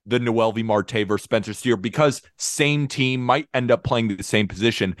 the Noelvi Marte versus Spencer Steer, because same team might end up playing the same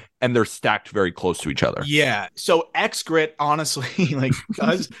position and they're stacked very close to each other. Yeah. So X grit, honestly,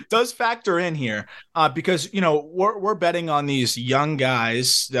 does factor in here because, we're betting on these young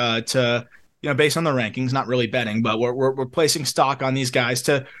guys to, based on the rankings, not really betting, but we're placing stock on these guys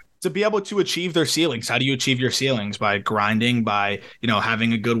to be able to achieve their ceilings. How do you achieve your ceilings? By grinding, by,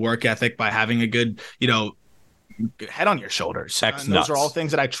 having a good work ethic, by having a good, head on your shoulders. Those are all things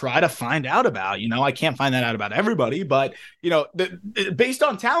that I try to find out about. I can't find that out about everybody, but based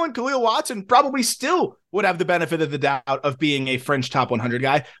on talent, Khalil Watson probably still would have the benefit of the doubt of being a fringe top 100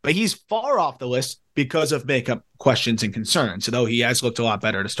 guy, but he's far off the list because of makeup questions and concerns, though he has looked a lot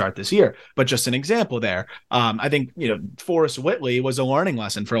better to start this year. But just an example there. I think, Forrest Whitley was a learning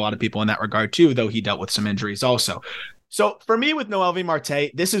lesson for a lot of people in that regard too, though he dealt with some injuries also. So for me with Noelvi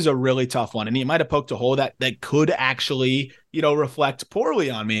Marte, this is a really tough one. And he might have poked a hole that could actually, reflect poorly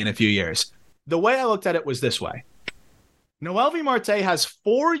on me in a few years. The way I looked at it was this way. Noelvi Marte has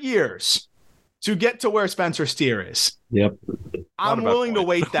 4 years to get to where Spencer Steer is. Yep. I'm willing to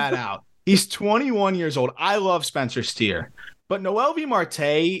wait that out. He's 21 years old. I love Spencer Steer. But Noelvi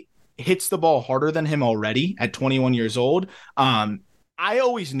Marte hits the ball harder than him already at 21 years old. I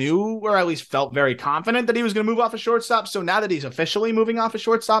always knew, or at least felt very confident, that he was going to move off a shortstop. So now that he's officially moving off a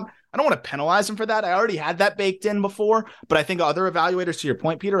shortstop, I don't want to penalize him for that. I already had that baked in before, but I think other evaluators, to your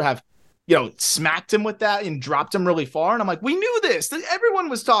point, Peter, have, smacked him with that and dropped him really far. And I'm like, we knew this. Everyone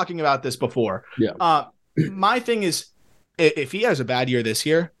was talking about this before. Yeah. My thing is, if he has a bad year this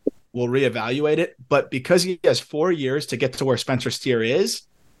year, we'll reevaluate it. But because he has 4 years to get to where Spencer Steer is,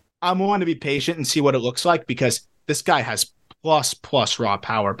 I'm willing to be patient and see what it looks like, because this guy has plus raw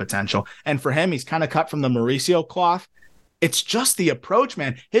power potential. And for him, he's kind of cut from the Mauricio cloth. It's just the approach,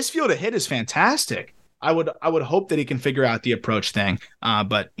 man. His field of hit is fantastic. I would hope that he can figure out the approach thing.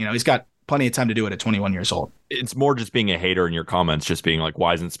 But he's got plenty of time to do it at 21 years old. It's more just being a hater in your comments, just being like,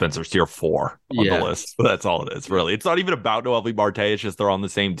 why isn't Spencer Steer 4 on the list? That's all it is, really. It's not even about Noelvi Marte. It's just they're on the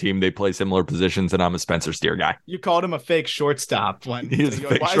same team. They play similar positions, and I'm a Spencer Steer guy. You called him a fake shortstop. Why is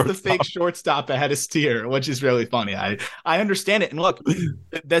the fake shortstop ahead of Steer? Which is really funny. I understand it. And look,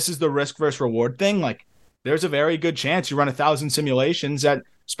 this is the risk versus reward thing. Like, there's a very good chance you run 1,000 simulations that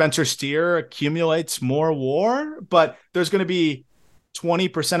Spencer Steer accumulates more WAR, but there's going to be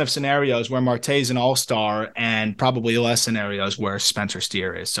 20% of scenarios where Marte's an all-star and probably less scenarios where Spencer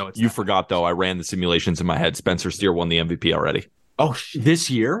Steer is. So you forgot, though, I ran the simulations in my head. Spencer Steer won the MVP already. Oh, this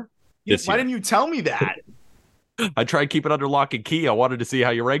year? Why didn't you tell me that? I tried to keep it under lock and key. I wanted to see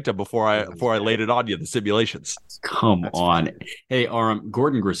how you ranked him before I laid it on you, the simulations. Come on. Hey,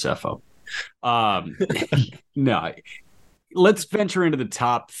 Gordon Graceffo. No, let's venture into the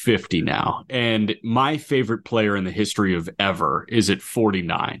top 50 now. And my favorite player in the history of ever is at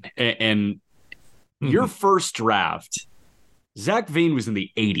 49. And your first draft, Zach Veen was in the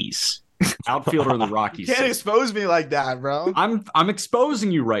 80s. Outfielder in the Rockies. You can't expose me like that, bro. I'm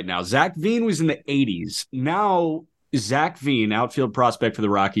exposing you right now. Zach Veen was in the 80s. Now, Zach Veen, outfield prospect for the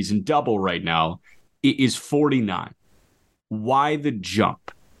Rockies in double right now, is 49. Why the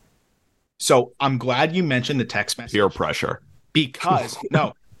jump? So I'm glad you mentioned the text message. Peer pressure. Because,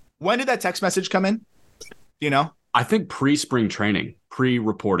 no. When did that text message come in? You know? I think pre-spring training,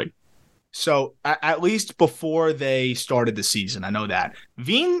 pre-reporting. So at least before they started the season, I know that.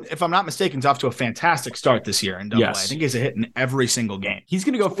 Veen, if I'm not mistaken, is off to a fantastic start this year in Double A. I think he's a hit in every single game. He's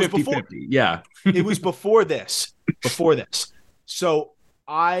going to go 50-50. Yeah. It was before this. So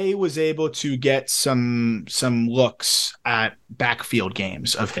I was able to get some looks at backfield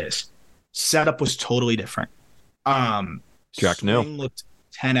games of his. Setup was totally different. Jack New looked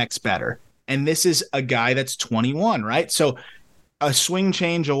 10x better. And this is a guy that's 21, right? So a swing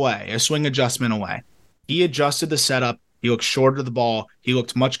change away, a swing adjustment away. He adjusted the setup. He looked shorter to the ball. He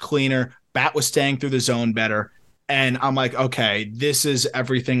looked much cleaner. Bat was staying through the zone better. And I'm like, okay, this is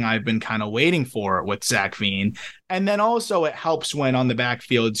everything I've been kind of waiting for with Zach Veen. And then also it helps when on the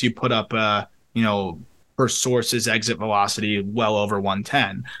backfields you put up, per sources exit velocity well over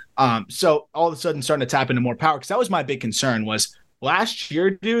 110. So all of a sudden starting to tap into more power, because that was my big concern was last year,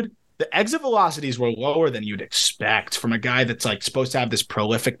 dude, the exit velocities were lower than you'd expect from a guy that's like supposed to have this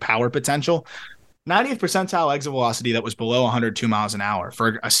prolific power potential. 90th percentile exit velocity that was below 102 miles an hour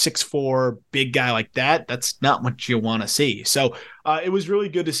for a 6'4" big guy like that. That's not what you want to see. So it was really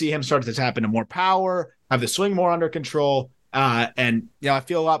good to see him start to tap into more power, have the swing more under control. And I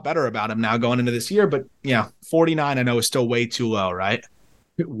feel a lot better about him now going into this year, but 49 I know is still way too low, right?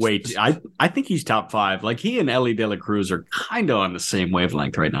 Wait, I think he's top 5. Like he and Ellie De La Cruz are kind of on the same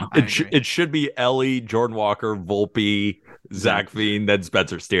wavelength right now. It should be Ellie, Jordan Walker, Volpe, Zach Veen, then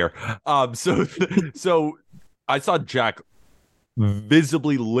Spencer Steer. So I saw Jack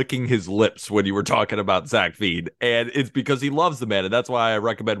visibly licking his lips when you were talking about Zach Veen, and it's because he loves the man, and that's why I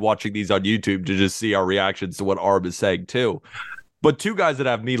recommend watching these on YouTube to just see our reactions to what Arb is saying too. But two guys that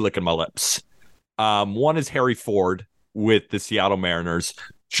have me licking my lips. One is Harry Ford with the Seattle Mariners.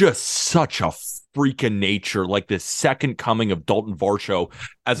 Just such a freaking nature, like the second coming of Dalton Varsho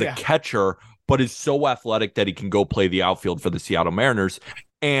as a catcher, but is so athletic that he can go play the outfield for the Seattle Mariners.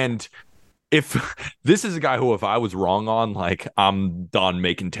 And if this is a guy who, if I was wrong on, like, I'm done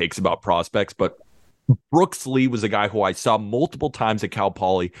making takes about prospects, but Brooks Lee was a guy who I saw multiple times at Cal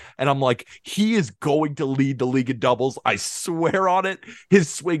Poly, and I'm like, he is going to lead the league in doubles. I swear on it. His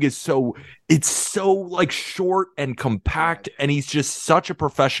swing is so like short and compact, and he's just such a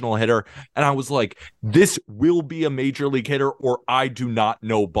professional hitter. And I was like, this will be a major league hitter, or I do not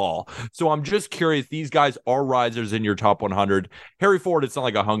know ball. So I'm just curious. These guys are risers in your top 100. Harry Ford, it's not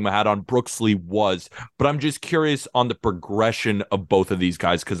like I hung my hat on. Brooks Lee was, but I'm just curious on the progression of both of these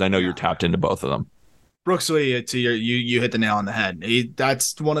guys, because I know you're tapped into both of them. Brooks Lee, you hit the nail on the head.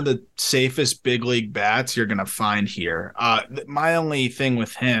 That's one of the safest big league bats you're going to find here. My only thing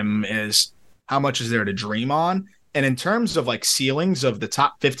with him is how much is there to dream on? And in terms of like ceilings of the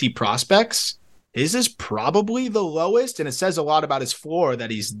top 50 prospects, his is probably the lowest. And it says a lot about his floor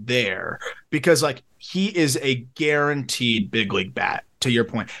that he's there, because like he is a guaranteed big league bat, to your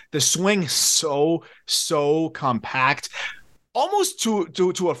point. The swing so compact. Almost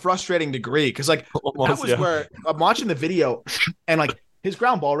to a frustrating degree, because like that was where I'm watching the video and like his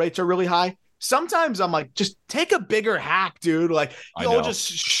ground ball rates are really high. Sometimes I'm like, just take a bigger hack, dude. Like you'll just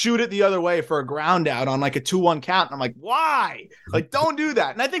shoot it the other way for a ground out on like a 2-1 count. And I'm like, why? Like, don't do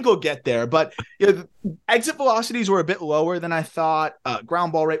that. And I think we'll get there. But exit velocities were a bit lower than I thought.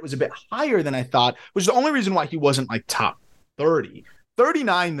 Ground ball rate was a bit higher than I thought, which is the only reason why he wasn't like top 30.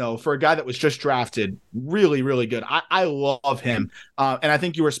 39, though, for a guy that was just drafted, really, really good. I love him. And I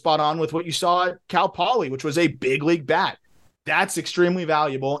think you were spot on with what you saw at Cal Poly, which was a big league bat. That's extremely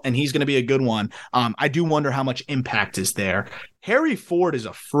valuable, and he's going to be a good one. I do wonder how much impact is there. Harry Ford is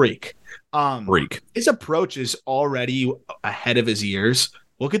a freak. His approach is already ahead of his years.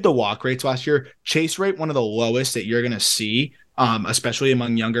 Look at the walk rates last year. Chase rate, one of the lowest that you're going to see, especially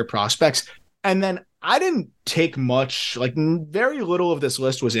among younger prospects. And then I didn't take much, like very little of this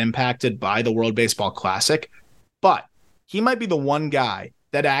list was impacted by the World Baseball Classic, but he might be the one guy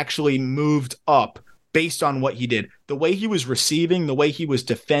that actually moved up based on what he did. The way he was receiving, the way he was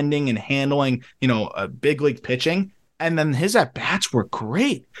defending and handling, a big league pitching. And then his at-bats were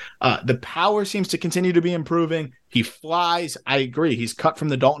great. The power seems to continue to be improving. He flies. I agree. He's cut from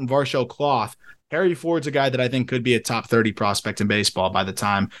the Dalton Varsho cloth. Harry Ford's a guy that I think could be a top 30 prospect in baseball by the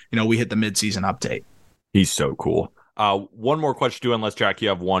time, we hit the midseason update. He's so cool. One more question too, unless Jack, you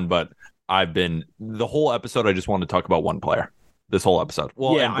have one, but the whole episode, I just want to talk about one player. This whole episode.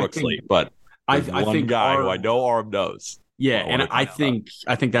 Well, and Brooksley, but I think guy who I know Arm knows. Yeah, and I think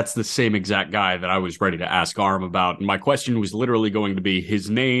that's the same exact guy that I was ready to ask Arm about. And my question was literally going to be his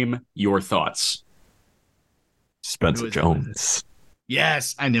name, your thoughts. Spencer Jones.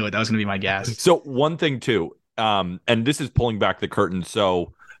 Yes, I knew it. That was going to be my guess. So one thing too, and this is pulling back the curtain.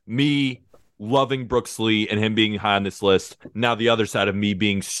 So me loving Brooksley and him being high on this list. Now the other side of me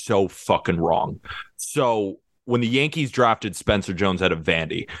being so fucking wrong. So when the Yankees drafted Spencer Jones out of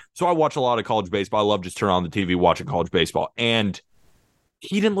Vandy, so I watch a lot of college baseball. I love just turning on the TV watching college baseball, and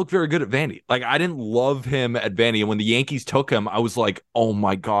he didn't look very good at Vandy. Like, I didn't love him at Vandy. And when the Yankees took him, I was like, oh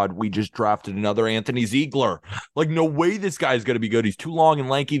my God, we just drafted another Anthony Ziegler. Like, no way this guy's going to be good. He's too long and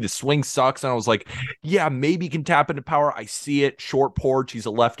lanky. The swing sucks. And I was like, yeah, maybe he can tap into power. I see it. Short porch. He's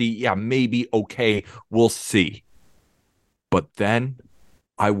a lefty. Yeah, maybe. Okay, we'll see. But then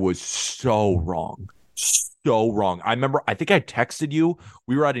I was so wrong. So wrong. I remember, I think I texted you.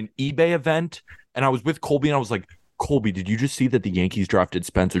 We were at an eBay event and I was with Colby and I was like, Colby, did you just see that the Yankees drafted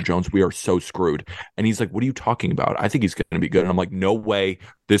Spencer Jones? We are so screwed. And he's like, what are you talking about? I think he's going to be good. And I'm like, no way.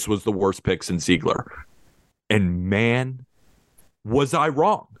 This was the worst pick since Ziegler. And man, was I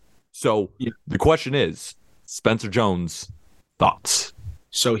wrong. So the question is, Spencer Jones, thoughts?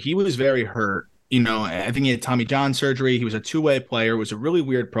 So he was very hurt. I think he had Tommy John surgery. He was a two-way player. It was a really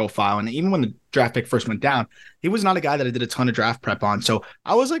weird profile. And even when the draft pick first went down, he was not a guy that I did a ton of draft prep on. So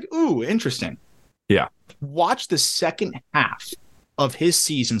I was like, ooh, interesting. Yeah. Watch the second half of his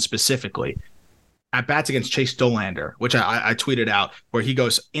season specifically at bats against Chase Dolander, which I tweeted out, where he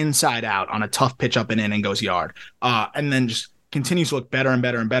goes inside out on a tough pitch up and in and goes yard. And then just continues to look better and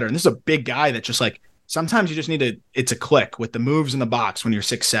better and better. And this is a big guy that just like, sometimes you just need it's a click with the moves in the box when you're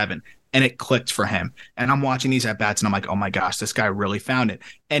 6'7", and it clicked for him. And I'm watching these at bats and I'm like, oh my gosh, this guy really found it.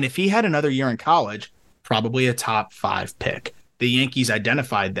 And if he had another year in college, probably a top 5 pick. The Yankees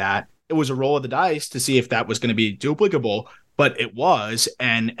identified that. It was a roll of the dice to see if that was going to be duplicable, but it was,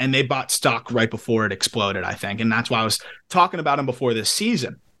 and they bought stock right before it exploded, I think. And that's why I was talking about him before this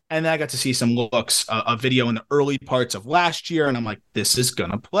season. And then I got to see some looks, a video in the early parts of last year, and I'm like, this is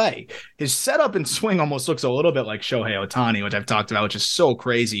going to play. His setup and swing almost looks a little bit like Shohei Ohtani, which I've talked about, which is so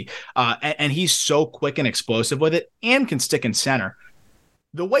crazy. And he's so quick and explosive with it and can stick in center.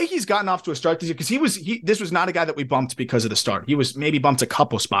 The way he's gotten off to a start this year, because this was not a guy that we bumped because of the start. He was maybe bumped a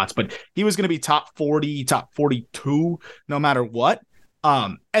couple spots, but he was going to be top 40, top 42, no matter what.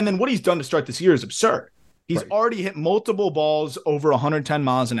 And then what he's done to start this year is absurd. He's already hit multiple balls over 110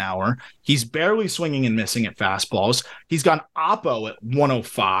 miles an hour. He's barely swinging and missing at fastballs. He's got Oppo at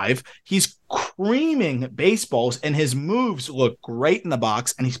 105. He's creaming baseballs, and his moves look great in the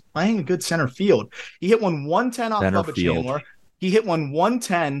box, and he's playing a good center field. He hit one 110 off of a Chandler. He hit one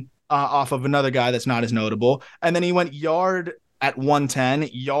 110 off of another guy that's not as notable. And then he went yard at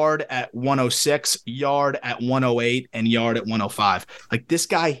 110, yard at 106, yard at 108, and yard at 105. Like, this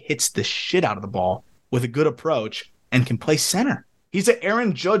guy hits the shit out of the ball with a good approach and can play center. He's an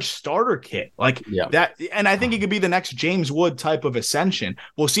Aaron Judge starter kit that. And I think he could be the next James Wood type of ascension.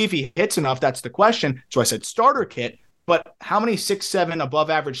 We'll see if he hits enough. That's the question. So I said starter kit, but how many 6'7"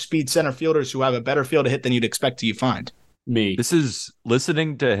 above average speed center fielders who have a better field to hit than you'd expect do you find? Me. This is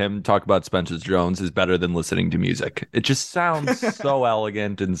listening to him talk about Spencer Jones is better than listening to music. It just sounds so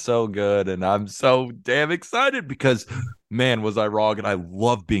elegant and so good. And I'm so damn excited because, man, was I wrong. And I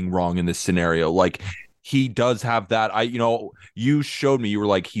love being wrong in this scenario. Like, he does have that. You showed me, you were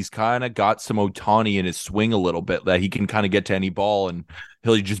like, he's kind of got some Ohtani in his swing a little bit, that he can kind of get to any ball and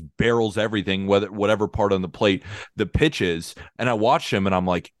he just barrels everything, whatever part on the plate the pitch is. And I watched him and I'm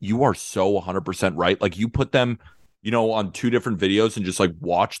like, you are so 100% right. Like, you put them on 2 different videos and just like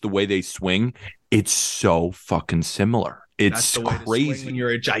watch the way they swing. It's so fucking similar. It's crazy when you're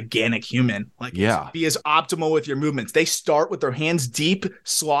a gigantic human. Like, yeah, be as optimal with your movements. They start with their hands deep,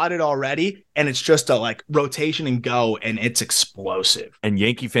 slotted already, and it's just a like rotation and go, and it's explosive. And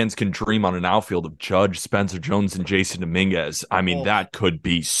Yankee fans can dream on an outfield of Judge, Spencer Jones, and Jason Dominguez. I mean, that could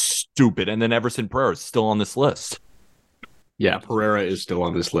be stupid. And then Everson Pereira is still on this list. Yeah, Pereira is still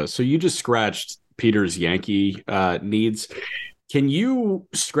on this list. So you just scratched Peter's Yankee needs. Can you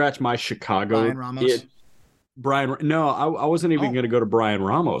scratch my Chicago? Brian Ramos? No, I wasn't even going to go to Brian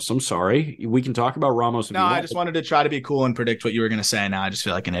Ramos. I'm sorry. We can talk about Ramos. No, I just wanted to try to be cool and predict what you were going to say. Now I just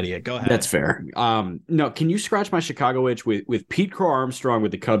feel like an idiot. Go ahead. That's fair. No, can you scratch my Chicago itch with Pete Crow Armstrong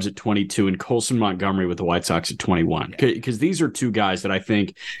with the Cubs at 22 and Colson Montgomery with the White Sox at 21? Because these are 2 guys that I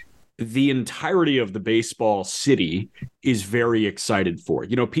think the entirety of the baseball city is very excited for.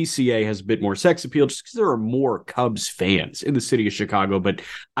 You know, PCA has a bit more sex appeal just because there are more Cubs fans in the city of Chicago. But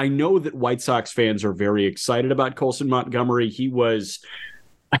I know that White Sox fans are very excited about Colson Montgomery. He was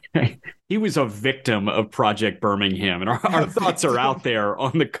a victim of Project Birmingham, and our thoughts are out there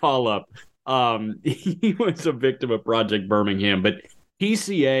on the call up. He was a victim of Project Birmingham, but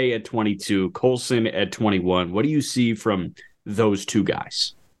PCA at 22, Colson at 21. What do you see from those two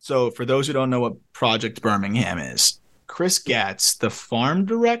guys? So for those who don't know what Project Birmingham is, Chris Getz, the farm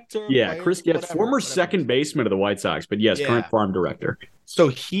director. Yeah, Chris Getz, former second baseman of the White Sox, but yes, current farm director. So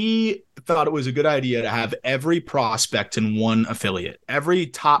he thought it was a good idea to have every prospect in one affiliate, every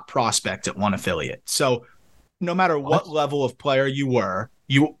top prospect at one affiliate. So no matter what level of player you were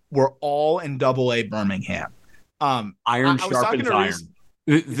all in Double-A Birmingham. Iron sharpens iron.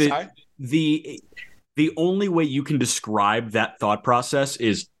 The only way you can describe that thought process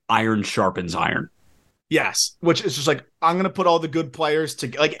is iron sharpens iron. Yes, which is just like, I'm going to put all the good players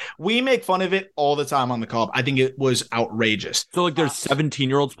to, like, we make fun of it all the time on the call. I think it was outrageous. So like there's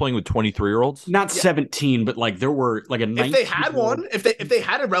 17-year-olds playing with 23-year-olds? Not 17, but like there were like a 19. If they had one, if they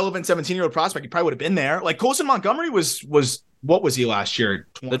had a relevant 17-year-old prospect, he probably would have been there. Like Colson Montgomery was what was he last year?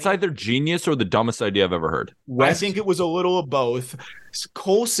 20? That's either genius or the dumbest idea I've ever heard. I think it was a little of both.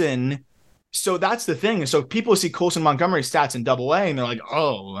 Colson, so that's the thing. So people see Colson Montgomery stats in Double-A and they're like,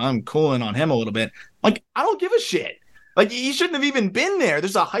 oh, I'm cooling on him a little bit. Like, I don't give a shit. Like, he shouldn't have even been there.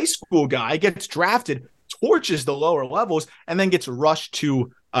 There's a high school guy, gets drafted, torches the lower levels, and then gets rushed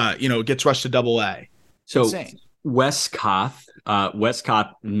to Double-A. So insane. Wes Koth,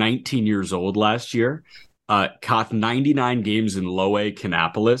 19 years old last year. Koth 99 games in Low A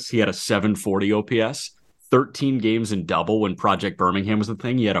Kannapolis. He had a 740 OPS. 13 games in double when Project Birmingham was the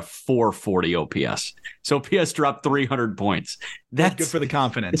thing. He had a 440 OPS. So OPS dropped 300 points. That's good for the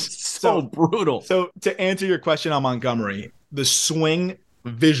confidence. So brutal. So to answer your question on Montgomery, the swing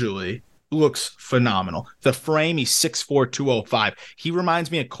visually looks phenomenal. The frame, he's 6'4", 205. He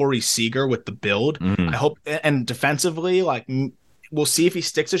reminds me of Corey Seager with the build. I hope, and defensively, like, we'll see if he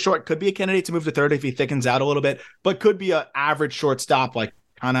sticks to short. Could be a candidate to move to third if he thickens out a little bit, but could be an average shortstop, like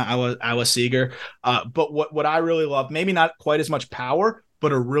kind of Iowa Seager. But what I really love, maybe not quite as much power,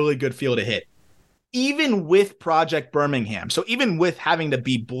 but a really good feel to hit. Even with Project Birmingham, so even with having to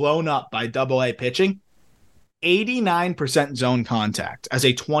be blown up by Double-A pitching, 89% zone contact as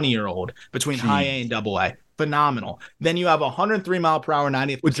a 20-year-old between high A and Double-A. Phenomenal. Then you have 103 mile per hour,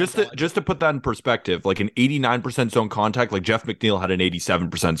 90th. Well, just to put that in perspective, like an 89% zone contact, like Jeff McNeil had an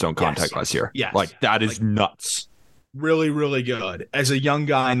 87% zone contact last year. Yes. Like that is nuts. Really, really good. As a young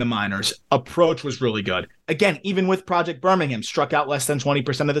guy in the minors, approach was really good. Again, even with Project Birmingham, struck out less than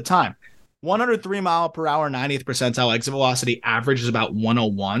 20% of the time. 103 mile per hour, 90th percentile exit velocity, average is about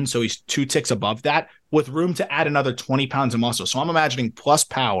 101. So he's 2 ticks above that with room to add another 20 pounds of muscle. So I'm imagining plus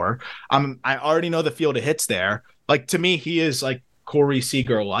power. I already know the field of hits there. Like, to me, he is like Corey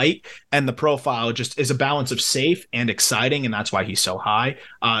Seager light, and the profile just is a balance of safe and exciting. And that's why he's so high.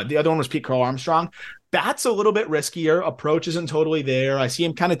 The other one was Pete Crow Armstrong. Bat's a little bit riskier. Approach isn't totally there. I see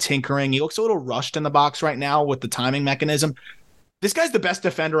him kind of tinkering. He looks a little rushed in the box right now with the timing mechanism. This guy's the best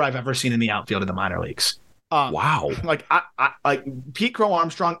defender I've ever seen in the outfield in the minor leagues. Wow. Like, I Pete Crow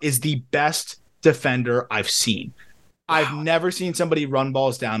Armstrong is the best defender I've seen. Wow. I've never seen somebody run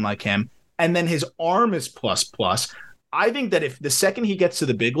balls down like him. And then his arm is plus. I think that if the second he gets to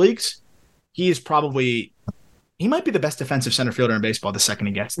the big leagues, he might be the best defensive center fielder in baseball the second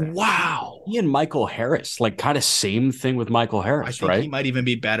he gets there. Wow. He and Michael Harris, like kind of same thing with Michael Harris, I think right? He might even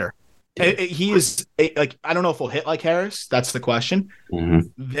be better. He is like, I don't know if he'll hit like Harris. That's the question.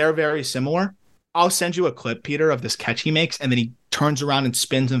 They're very similar. I'll send you a clip, Peter, of this catch he makes, and then he turns around and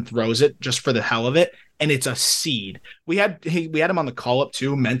spins and throws it just for the hell of it. And it's a seed. We had him on the call up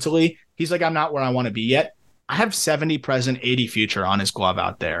too. Mentally, he's like, I'm not where I want to be yet. I have 70 present, 80 future on his glove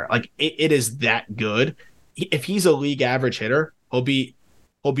out there. Like, it is that good. If he's a league average hitter, he'll be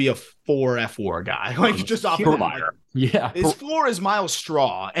a 4 F4 guy. Like, just off the mark. Yeah. His floor is Miles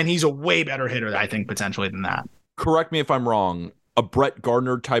Straw, and he's a way better hitter, I think, potentially than that. Correct me if I'm wrong. A Brett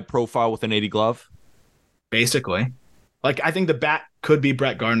Gardner type profile with an 80 glove? Basically. Like, I think the bat could be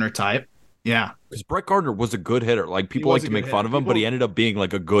Brett Gardner type. Yeah. Because Brett Gardner was a good hitter. Like, people like to make fun of him, but he ended up being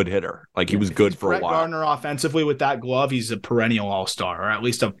like a good hitter. Like, he was good for a while. Brett Gardner offensively with that glove, he's a perennial all-star, or at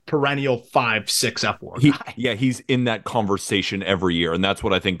least a perennial 5-6 F4 guy. Yeah, he's in that conversation every year, and that's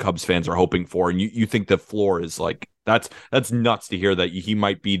what I think Cubs fans are hoping for. And you think the floor is like, that's nuts to hear that he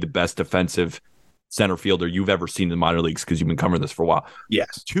might be the best defensive center fielder you've ever seen in the minor leagues, because you've been covering this for a while.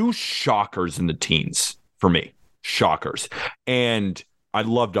 Yes. 2 shockers in the teens for me. Shockers. And I'd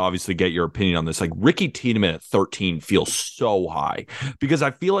love to obviously get your opinion on this. Like Ricky Tiedemann at 13 feels so high because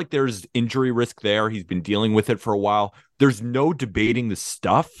I feel like there's injury risk there. He's been dealing with it for a while. There's no debating the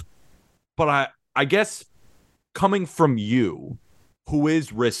stuff, but I guess coming from you, who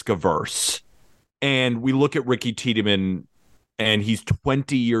is risk averse, and we look at Ricky Tiedemann and he's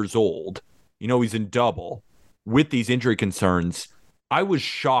 20 years old, he's in double with these injury concerns. I was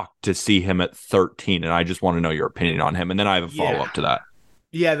shocked to see him at 13, and I just want to know your opinion on him. And then I have a follow-up to that.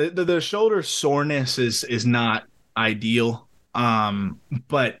 Yeah, the shoulder soreness is not ideal.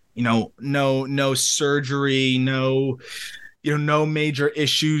 But no surgery, no major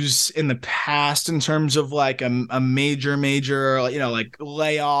issues in the past in terms of like a major like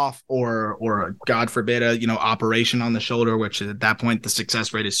layoff or God forbid operation on the shoulder, which at that point the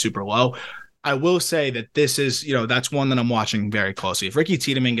success rate is super low. I will say that this is, that's one that I'm watching very closely. If Ricky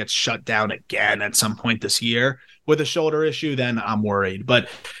Tiedemann gets shut down again at some point this year with a shoulder issue, then I'm worried. But,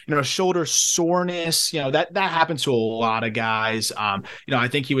 shoulder soreness, that happens to a lot of guys. I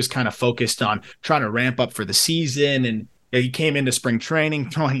think he was kind of focused on trying to ramp up for the season, and he came into spring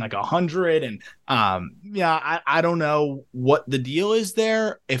training throwing like 100. And I don't know what the deal is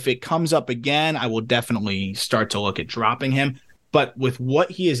there. If it comes up again, I will definitely start to look at dropping him. But with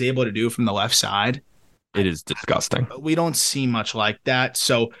what he is able to do from the left side, it is disgusting. We don't see much like that.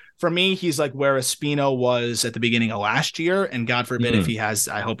 So for me, he's like where Espino was at the beginning of last year. And God forbid if he has,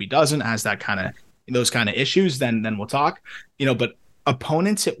 I hope he doesn't, has that those kind of issues, then we'll talk. But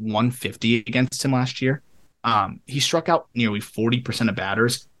opponents hit 150 against him last year. He struck out nearly 40% of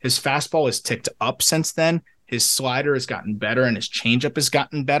batters. His fastball has ticked up since then. His slider has gotten better and his changeup has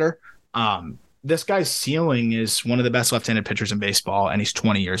gotten better. This guy's ceiling is one of the best left-handed pitchers in baseball, and he's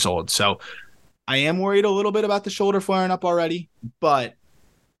 20 years old. So I am worried a little bit about the shoulder flaring up already, but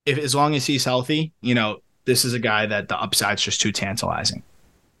as long as he's healthy, this is a guy that the upside's just too tantalizing.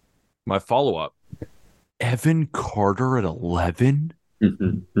 My follow-up, Evan Carter at 11?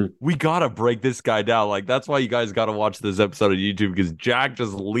 We got to break this guy down. Like, that's why you guys got to watch this episode of YouTube, because Jack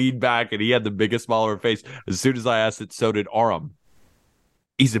just leaned back and he had the biggest smile on his face. As soon as I asked it, so did Aram.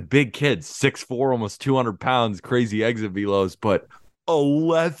 He's a big kid, 6'4", almost 200 pounds, crazy exit velos, but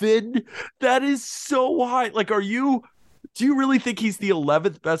 11? That is so high. Like, do you really think he's the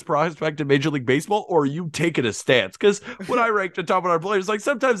 11th best prospect in Major League Baseball, or are you taking a stance? Because when I rank the top 100 players, like,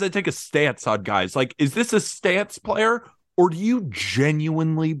 sometimes I take a stance on guys. Like, is this a stance player, or do you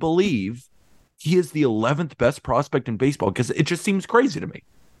genuinely believe he is the 11th best prospect in baseball? Because it just seems crazy to me.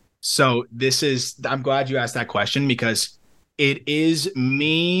 So I'm glad you asked that question, because it is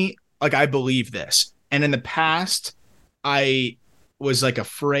me. Like, I believe this. And in the past, I was like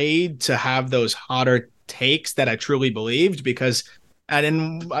afraid to have those hotter takes that I truly believed, because I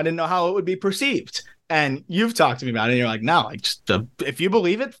didn't know how it would be perceived. And you've talked to me about it, and you're like, no, like, just if you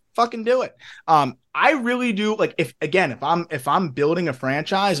believe it, fucking do it. I really do. Like, if I'm building a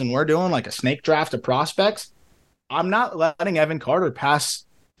franchise and we're doing like a snake draft of prospects, I'm not letting Evan Carter pass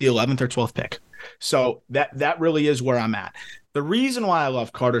the 11th or 12th pick. So that really is where I'm at. The reason why I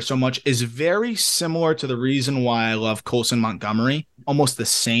love Carter so much is very similar to the reason why I love Colson Montgomery. Almost the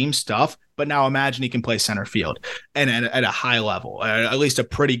same stuff, but now imagine he can play center field and at a high level, at least a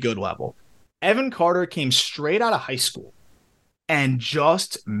pretty good level. Evan Carter came straight out of high school and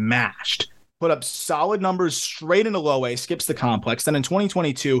just mashed, put up solid numbers straight into low A, skips the complex. Then in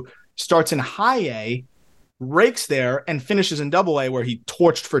 2022, starts in high A, breaks there, and finishes in double A, where he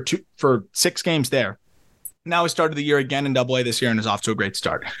torched for 6 games there. Now he started the year again in double A this year and is off to a great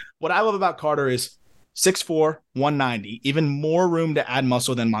start. What I love about Carter is 6'4", 190, even more room to add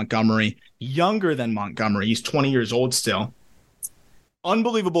muscle than Montgomery, younger than Montgomery. He's 20 years old still.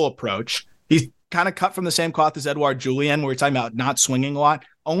 Unbelievable approach. He's kind of cut from the same cloth as Edouard Julien, where we're talking about not swinging a lot.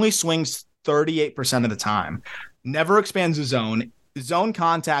 Only swings 38% of the time. Never expands the zone. Zone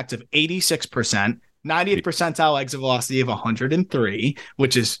contact of 86%. 90th percentile exit velocity of 103,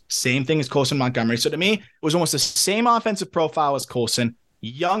 which is same thing as Colson Montgomery. So to me, it was almost the same offensive profile as Colson,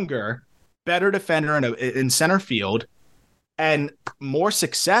 younger, better defender in center field, and more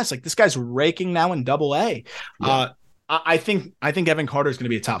success. Like, this guy's raking now in double A. Yeah. I think Evan Carter is going to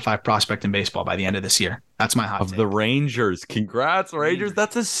be a top 5 prospect in baseball by the end of this year. That's my hot take. The Rangers. Congrats, Rangers.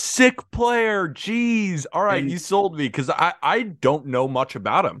 That's a sick player. Jeez. All right, you sold me, because I don't know much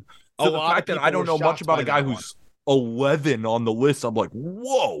about him. So the fact that I don't know much about a guy who's 11 on the list, I'm like,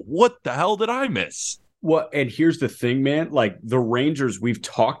 whoa, what the hell did I miss? Well, and here's the thing, man. Like, the Rangers, we've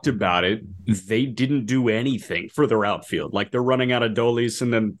talked about it. They didn't do anything for their outfield. Like, they're running out of Dolis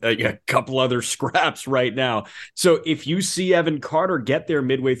and then a couple other scraps right now. So if you see Evan Carter get there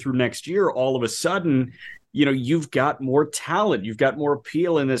midway through next year, all of a sudden you've got more talent, you've got more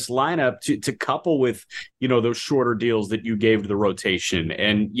appeal in this lineup to couple with, those shorter deals that you gave to the rotation.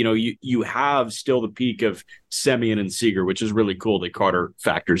 And, you have still the peak of Semien and Seager, which is really cool that Carter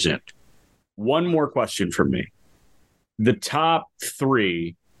factors in. One more question from me. The top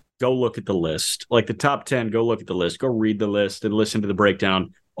 3, go look at the list. Like the top 10, go look at the list. Go read the list and listen to the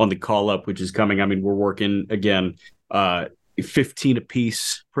breakdown on the call-up, which is coming. I mean, we're working, again, 15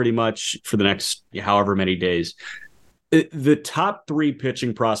 apiece pretty much for the next however many days. The top 3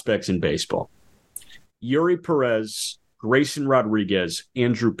 pitching prospects in baseball: Eury Perez, Grayson Rodriguez,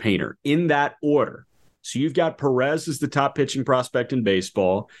 Andrew Painter, in that order. So you've got Perez as the top pitching prospect in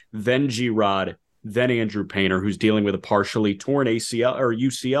baseball, then G-Rod, then Andrew Painter, who's dealing with a partially torn ACL or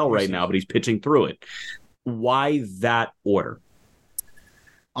UCL right now, but he's pitching through it. Why that order?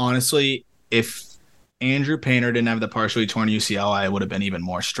 Honestly, if Andrew Painter didn't have the partially torn UCL, I would have been even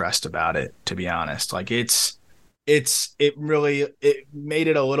more stressed about it, to be honest. Like it made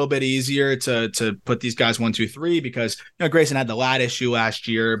it a little bit easier to put these guys 1, 2, 3, because Grayson had the lat issue last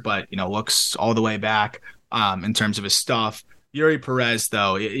year, but looks all the way back in terms of his stuff. Eury Perez,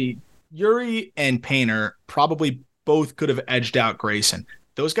 though, Eury and Painter probably both could have edged out Grayson.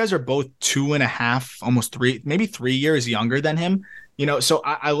 Those guys are both 2.5, almost 3, maybe 3 years younger than him. So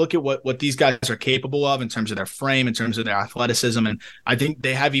I look at what these guys are capable of in terms of their frame, in terms of their athleticism, and I think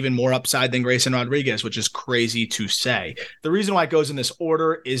they have even more upside than Grayson Rodriguez, which is crazy to say. The reason why it goes in this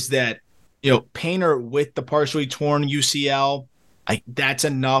order is that, Painter with the partially torn UCL, that's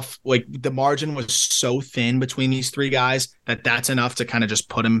enough. Like the margin was so thin between these 3 guys that's enough to kind of just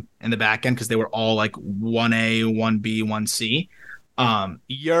put him in the back end because they were all like 1A, 1B, 1C.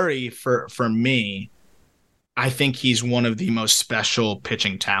 Eury, for me, I think he's one of the most special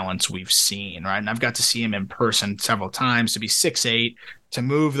pitching talents we've seen, right? And I've got to see him in person several times. To be 6'8", to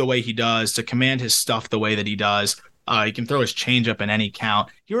move the way he does, to command his stuff the way that he does. He can throw his changeup in any count.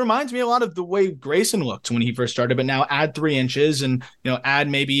 He reminds me a lot of the way Grayson looked when he first started, but now add 3 inches and add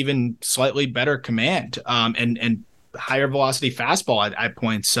maybe even slightly better command and higher velocity fastball at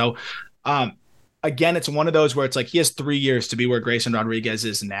points. So again, it's one of those where it's like he has 3 years to be where Grayson Rodriguez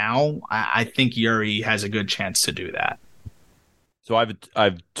is now. I think Eury has a good chance to do that. So I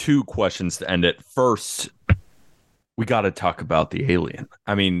have 2 questions to end it. First, we got to talk about the alien.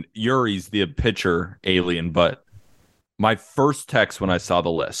 I mean, Eury's the pitcher alien, but my first text when I saw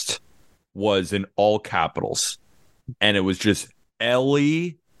the list was in all capitals, and it was just,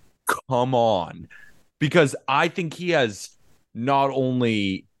 Ellie, come on. Because I think he has not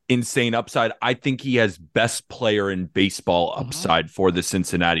only insane upside, I think he has best player in baseball upside for the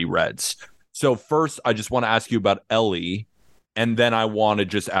Cincinnati Reds. So first, I just want to ask you about Ellie, and then I want to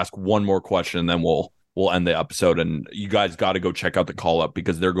just ask one more question, and then we'll end the episode. And you guys got to go check out the call-up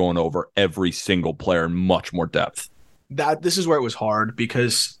because they're going over every single player in much more depth. This is where it was hard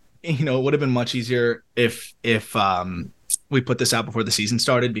because it would have been much easier if we put this out before the season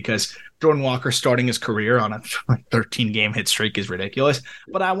started, because Jordan Walker starting his career on a 13-game hit streak is ridiculous.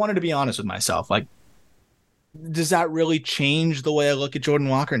 But I wanted to be honest with myself. Like, does that really change the way I look at Jordan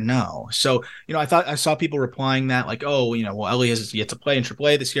Walker? No. So, I saw people replying that like, oh, well, Ellie has yet to play in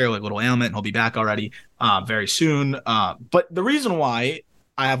AAA this year, like little ailment, and he'll be back already very soon. But the reason why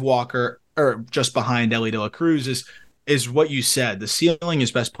I have Walker or just behind Ellie De La Cruz is what you said. The ceiling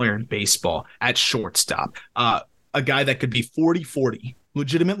is best player in baseball at shortstop. A guy that could be 40-40,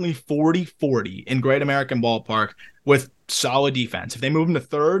 legitimately 40-40 in Great American Ballpark with solid defense. If they move him to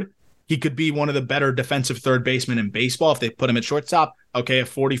third, he could be one of the better defensive third basemen in baseball. If they put him at shortstop, okay, a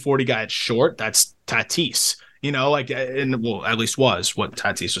 40-40 guy at short, that's Tatis. At least was what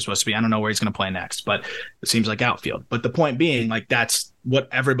Tatis was supposed to be. I don't know where he's going to play next, but it seems like outfield. But the point being, like, that's what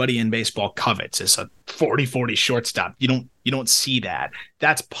everybody in baseball covets, is a 40-40 shortstop. You don't see that.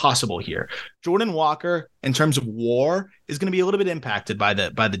 That's possible here. Jordan Walker, in terms of WAR, is going to be a little bit impacted by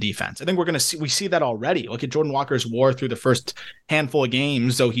the defense. I think we see that already. Look at Jordan Walker's WAR through the first handful of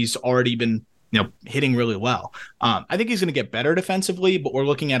games, though he's already been hitting really well. I think he's going to get better defensively, but we're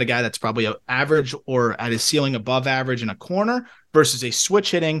looking at a guy that's probably average or at his ceiling above average in a corner versus a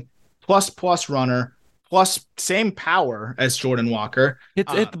switch hitting plus runner plus same power as Jordan Walker. Hit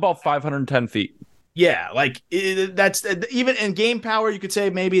the ball 510 feet. Yeah, that's even in game power, you could say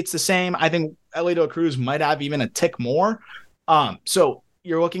maybe it's the same. I think Ellie De La Cruz might have even a tick more. So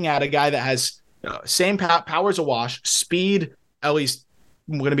you're looking at a guy that has same power's a wash, speed. Ellie's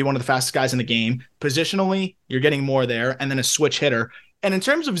going to be one of the fastest guys in the game. Positionally, you're getting more there, and then a switch hitter. And in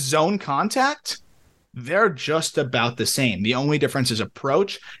terms of zone contact, they're just about the same. The only difference is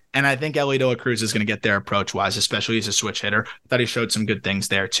approach, and I think Ellie De La Cruz is going to get there approach-wise, especially as a switch hitter. I thought he showed some good things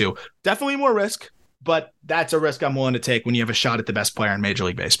there, too. Definitely more risk. but that's a risk I'm willing to take when you have a shot at the best player in Major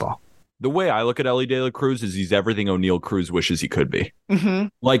League Baseball. The way I look at Elly De La Cruz is he's everything O'Neal Cruz wishes he could be. Mm-hmm.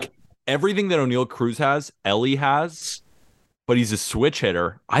 Like everything that O'Neal Cruz has, Elly has, but he's a switch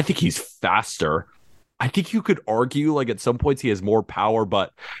hitter. I think he's faster. I think you could argue like at some points he has more power,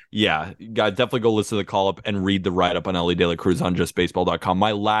 but yeah, guys, definitely go listen to the call up and read the write up on Elly De La Cruz on justbaseball.com.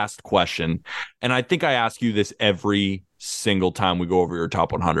 My last question, and I think I ask you this every single time we go over your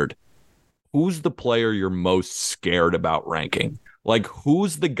top 100. Who's the player you're most scared about ranking? Like,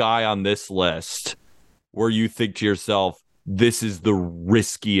 who's the guy on this list where you think to yourself, this is the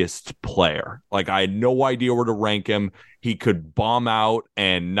riskiest player? Like, I had no idea where to rank him. He could bomb out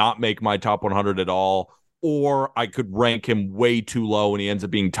and not make my top 100 at all, or I could rank him way too low and he ends up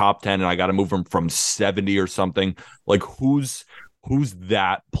being top 10 and I got to move him from 70 or something. Like, who's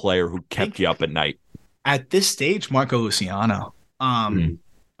that player who kept you up at night? At this stage, Marco Luciano.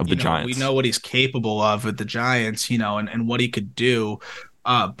 Of the Giants. We know what he's capable of with the Giants, and what he could do.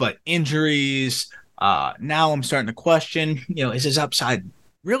 But injuries, now I'm starting to question, is his upside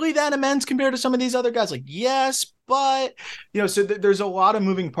really that immense compared to some of these other guys? Like, yes, but, so there's a lot of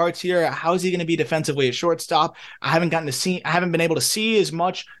moving parts here. How is he going to be defensively at shortstop? I haven't been able to see as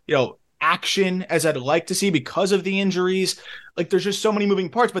much, action as I'd like to see because of the injuries. Like, there's just so many moving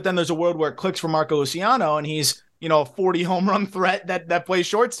parts, but then there's a world where it clicks for Marco Luciano and he's, a 40 home run threat that plays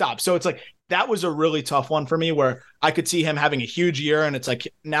shortstop. So it's like, that was a really tough one for me where I could see him having a huge year and it's like,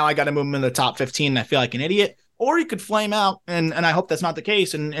 now I got to move him in the top 15 and I feel like an idiot. Or he could flame out, and I hope that's not the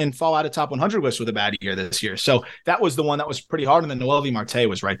case, and fall out of top 100 list with a bad year this year. So that was the one that was pretty hard, and then Noelvi Marte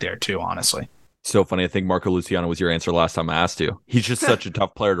was right there too, honestly. So funny. I think Marco Luciano was your answer last time I asked you. He's just such a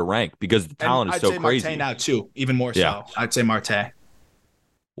tough player to rank because the talent is so crazy. Marte now too, even more so. I'd say Marte.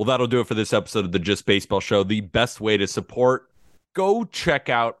 Well, that'll do it for this episode of the Just Baseball Show. The best way to support, go check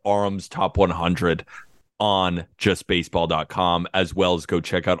out Arum's Top 100 on justbaseball.com, as well as go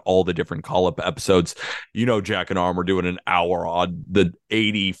check out all the different call-up episodes. Jack and Arum are doing an hour on the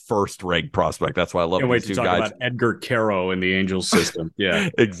 81st ranked prospect. That's why I love these two guys. About Edgar Caro in the Angels system. Yeah,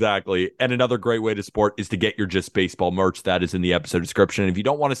 exactly. And another great way to support is to get your Just Baseball merch. That is in the episode description. If you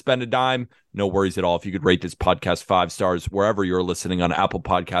don't want to spend a dime, no worries at all. If you could rate this podcast 5 stars wherever you're listening on Apple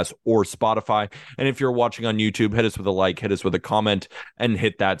Podcasts or Spotify. And if you're watching on YouTube, hit us with a like, hit us with a comment, and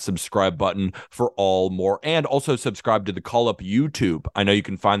hit that subscribe button for all more. And also subscribe to the Call Up YouTube. I know you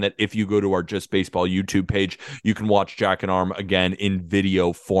can find that if you go to our Just Baseball YouTube page, you can watch Jack and Arum again in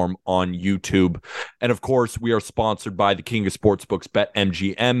video form on YouTube. And of course, we are sponsored by the King of Sportsbooks,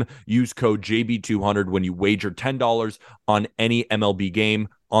 BetMGM. Use code JB200 when you wager $10 on any MLB game.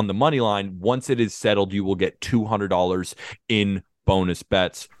 On the money line, once it is settled, you will get $200 in bonus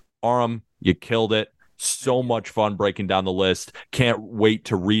bets. Arum, you killed it. So much fun breaking down the list. Can't wait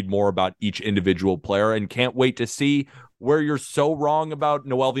to read more about each individual player and can't wait to see where you're so wrong about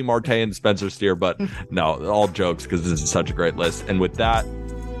Noelvi Marte and Spencer Steer. But no, all jokes, because this is such a great list. And with that,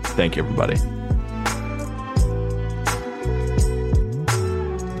 thank you, everybody.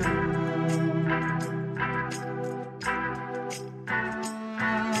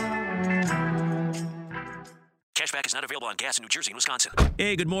 Cashback is not available on gas in New Jersey and Wisconsin.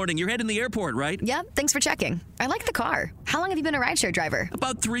 Hey, good morning. You're heading to the airport, right? Yep, thanks for checking. I like the car. How long have you been a rideshare driver?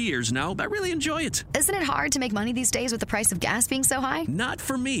 About 3 years now. I really enjoy it. Isn't it hard to make money these days with the price of gas being so high? Not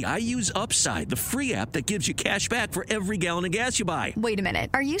for me. I use Upside, the free app that gives you cash back for every gallon of gas you buy. Wait a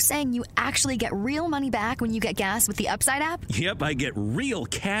minute. Are you saying you actually get real money back when you get gas with the Upside app? Yep, I get real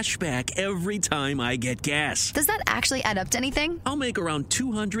cash back every time I get gas. Does that actually add up to anything? I'll make around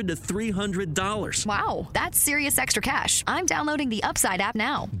 $200 to $300. Wow, that's serious extra cash. I'm downloading the Upside app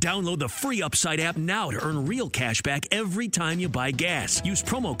now. Download the free Upside app now to earn real cash back every time you buy gas. Use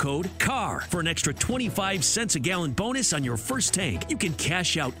promo code CAR for an extra 25 cents a gallon bonus on your first tank. You can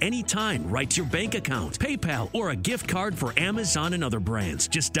cash out anytime right to your bank account, PayPal, or a gift card for Amazon and other brands.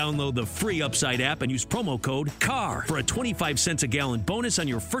 Just download the free Upside app and use promo code CAR for a 25 cents a gallon bonus on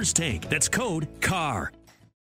your first tank. That's code CAR.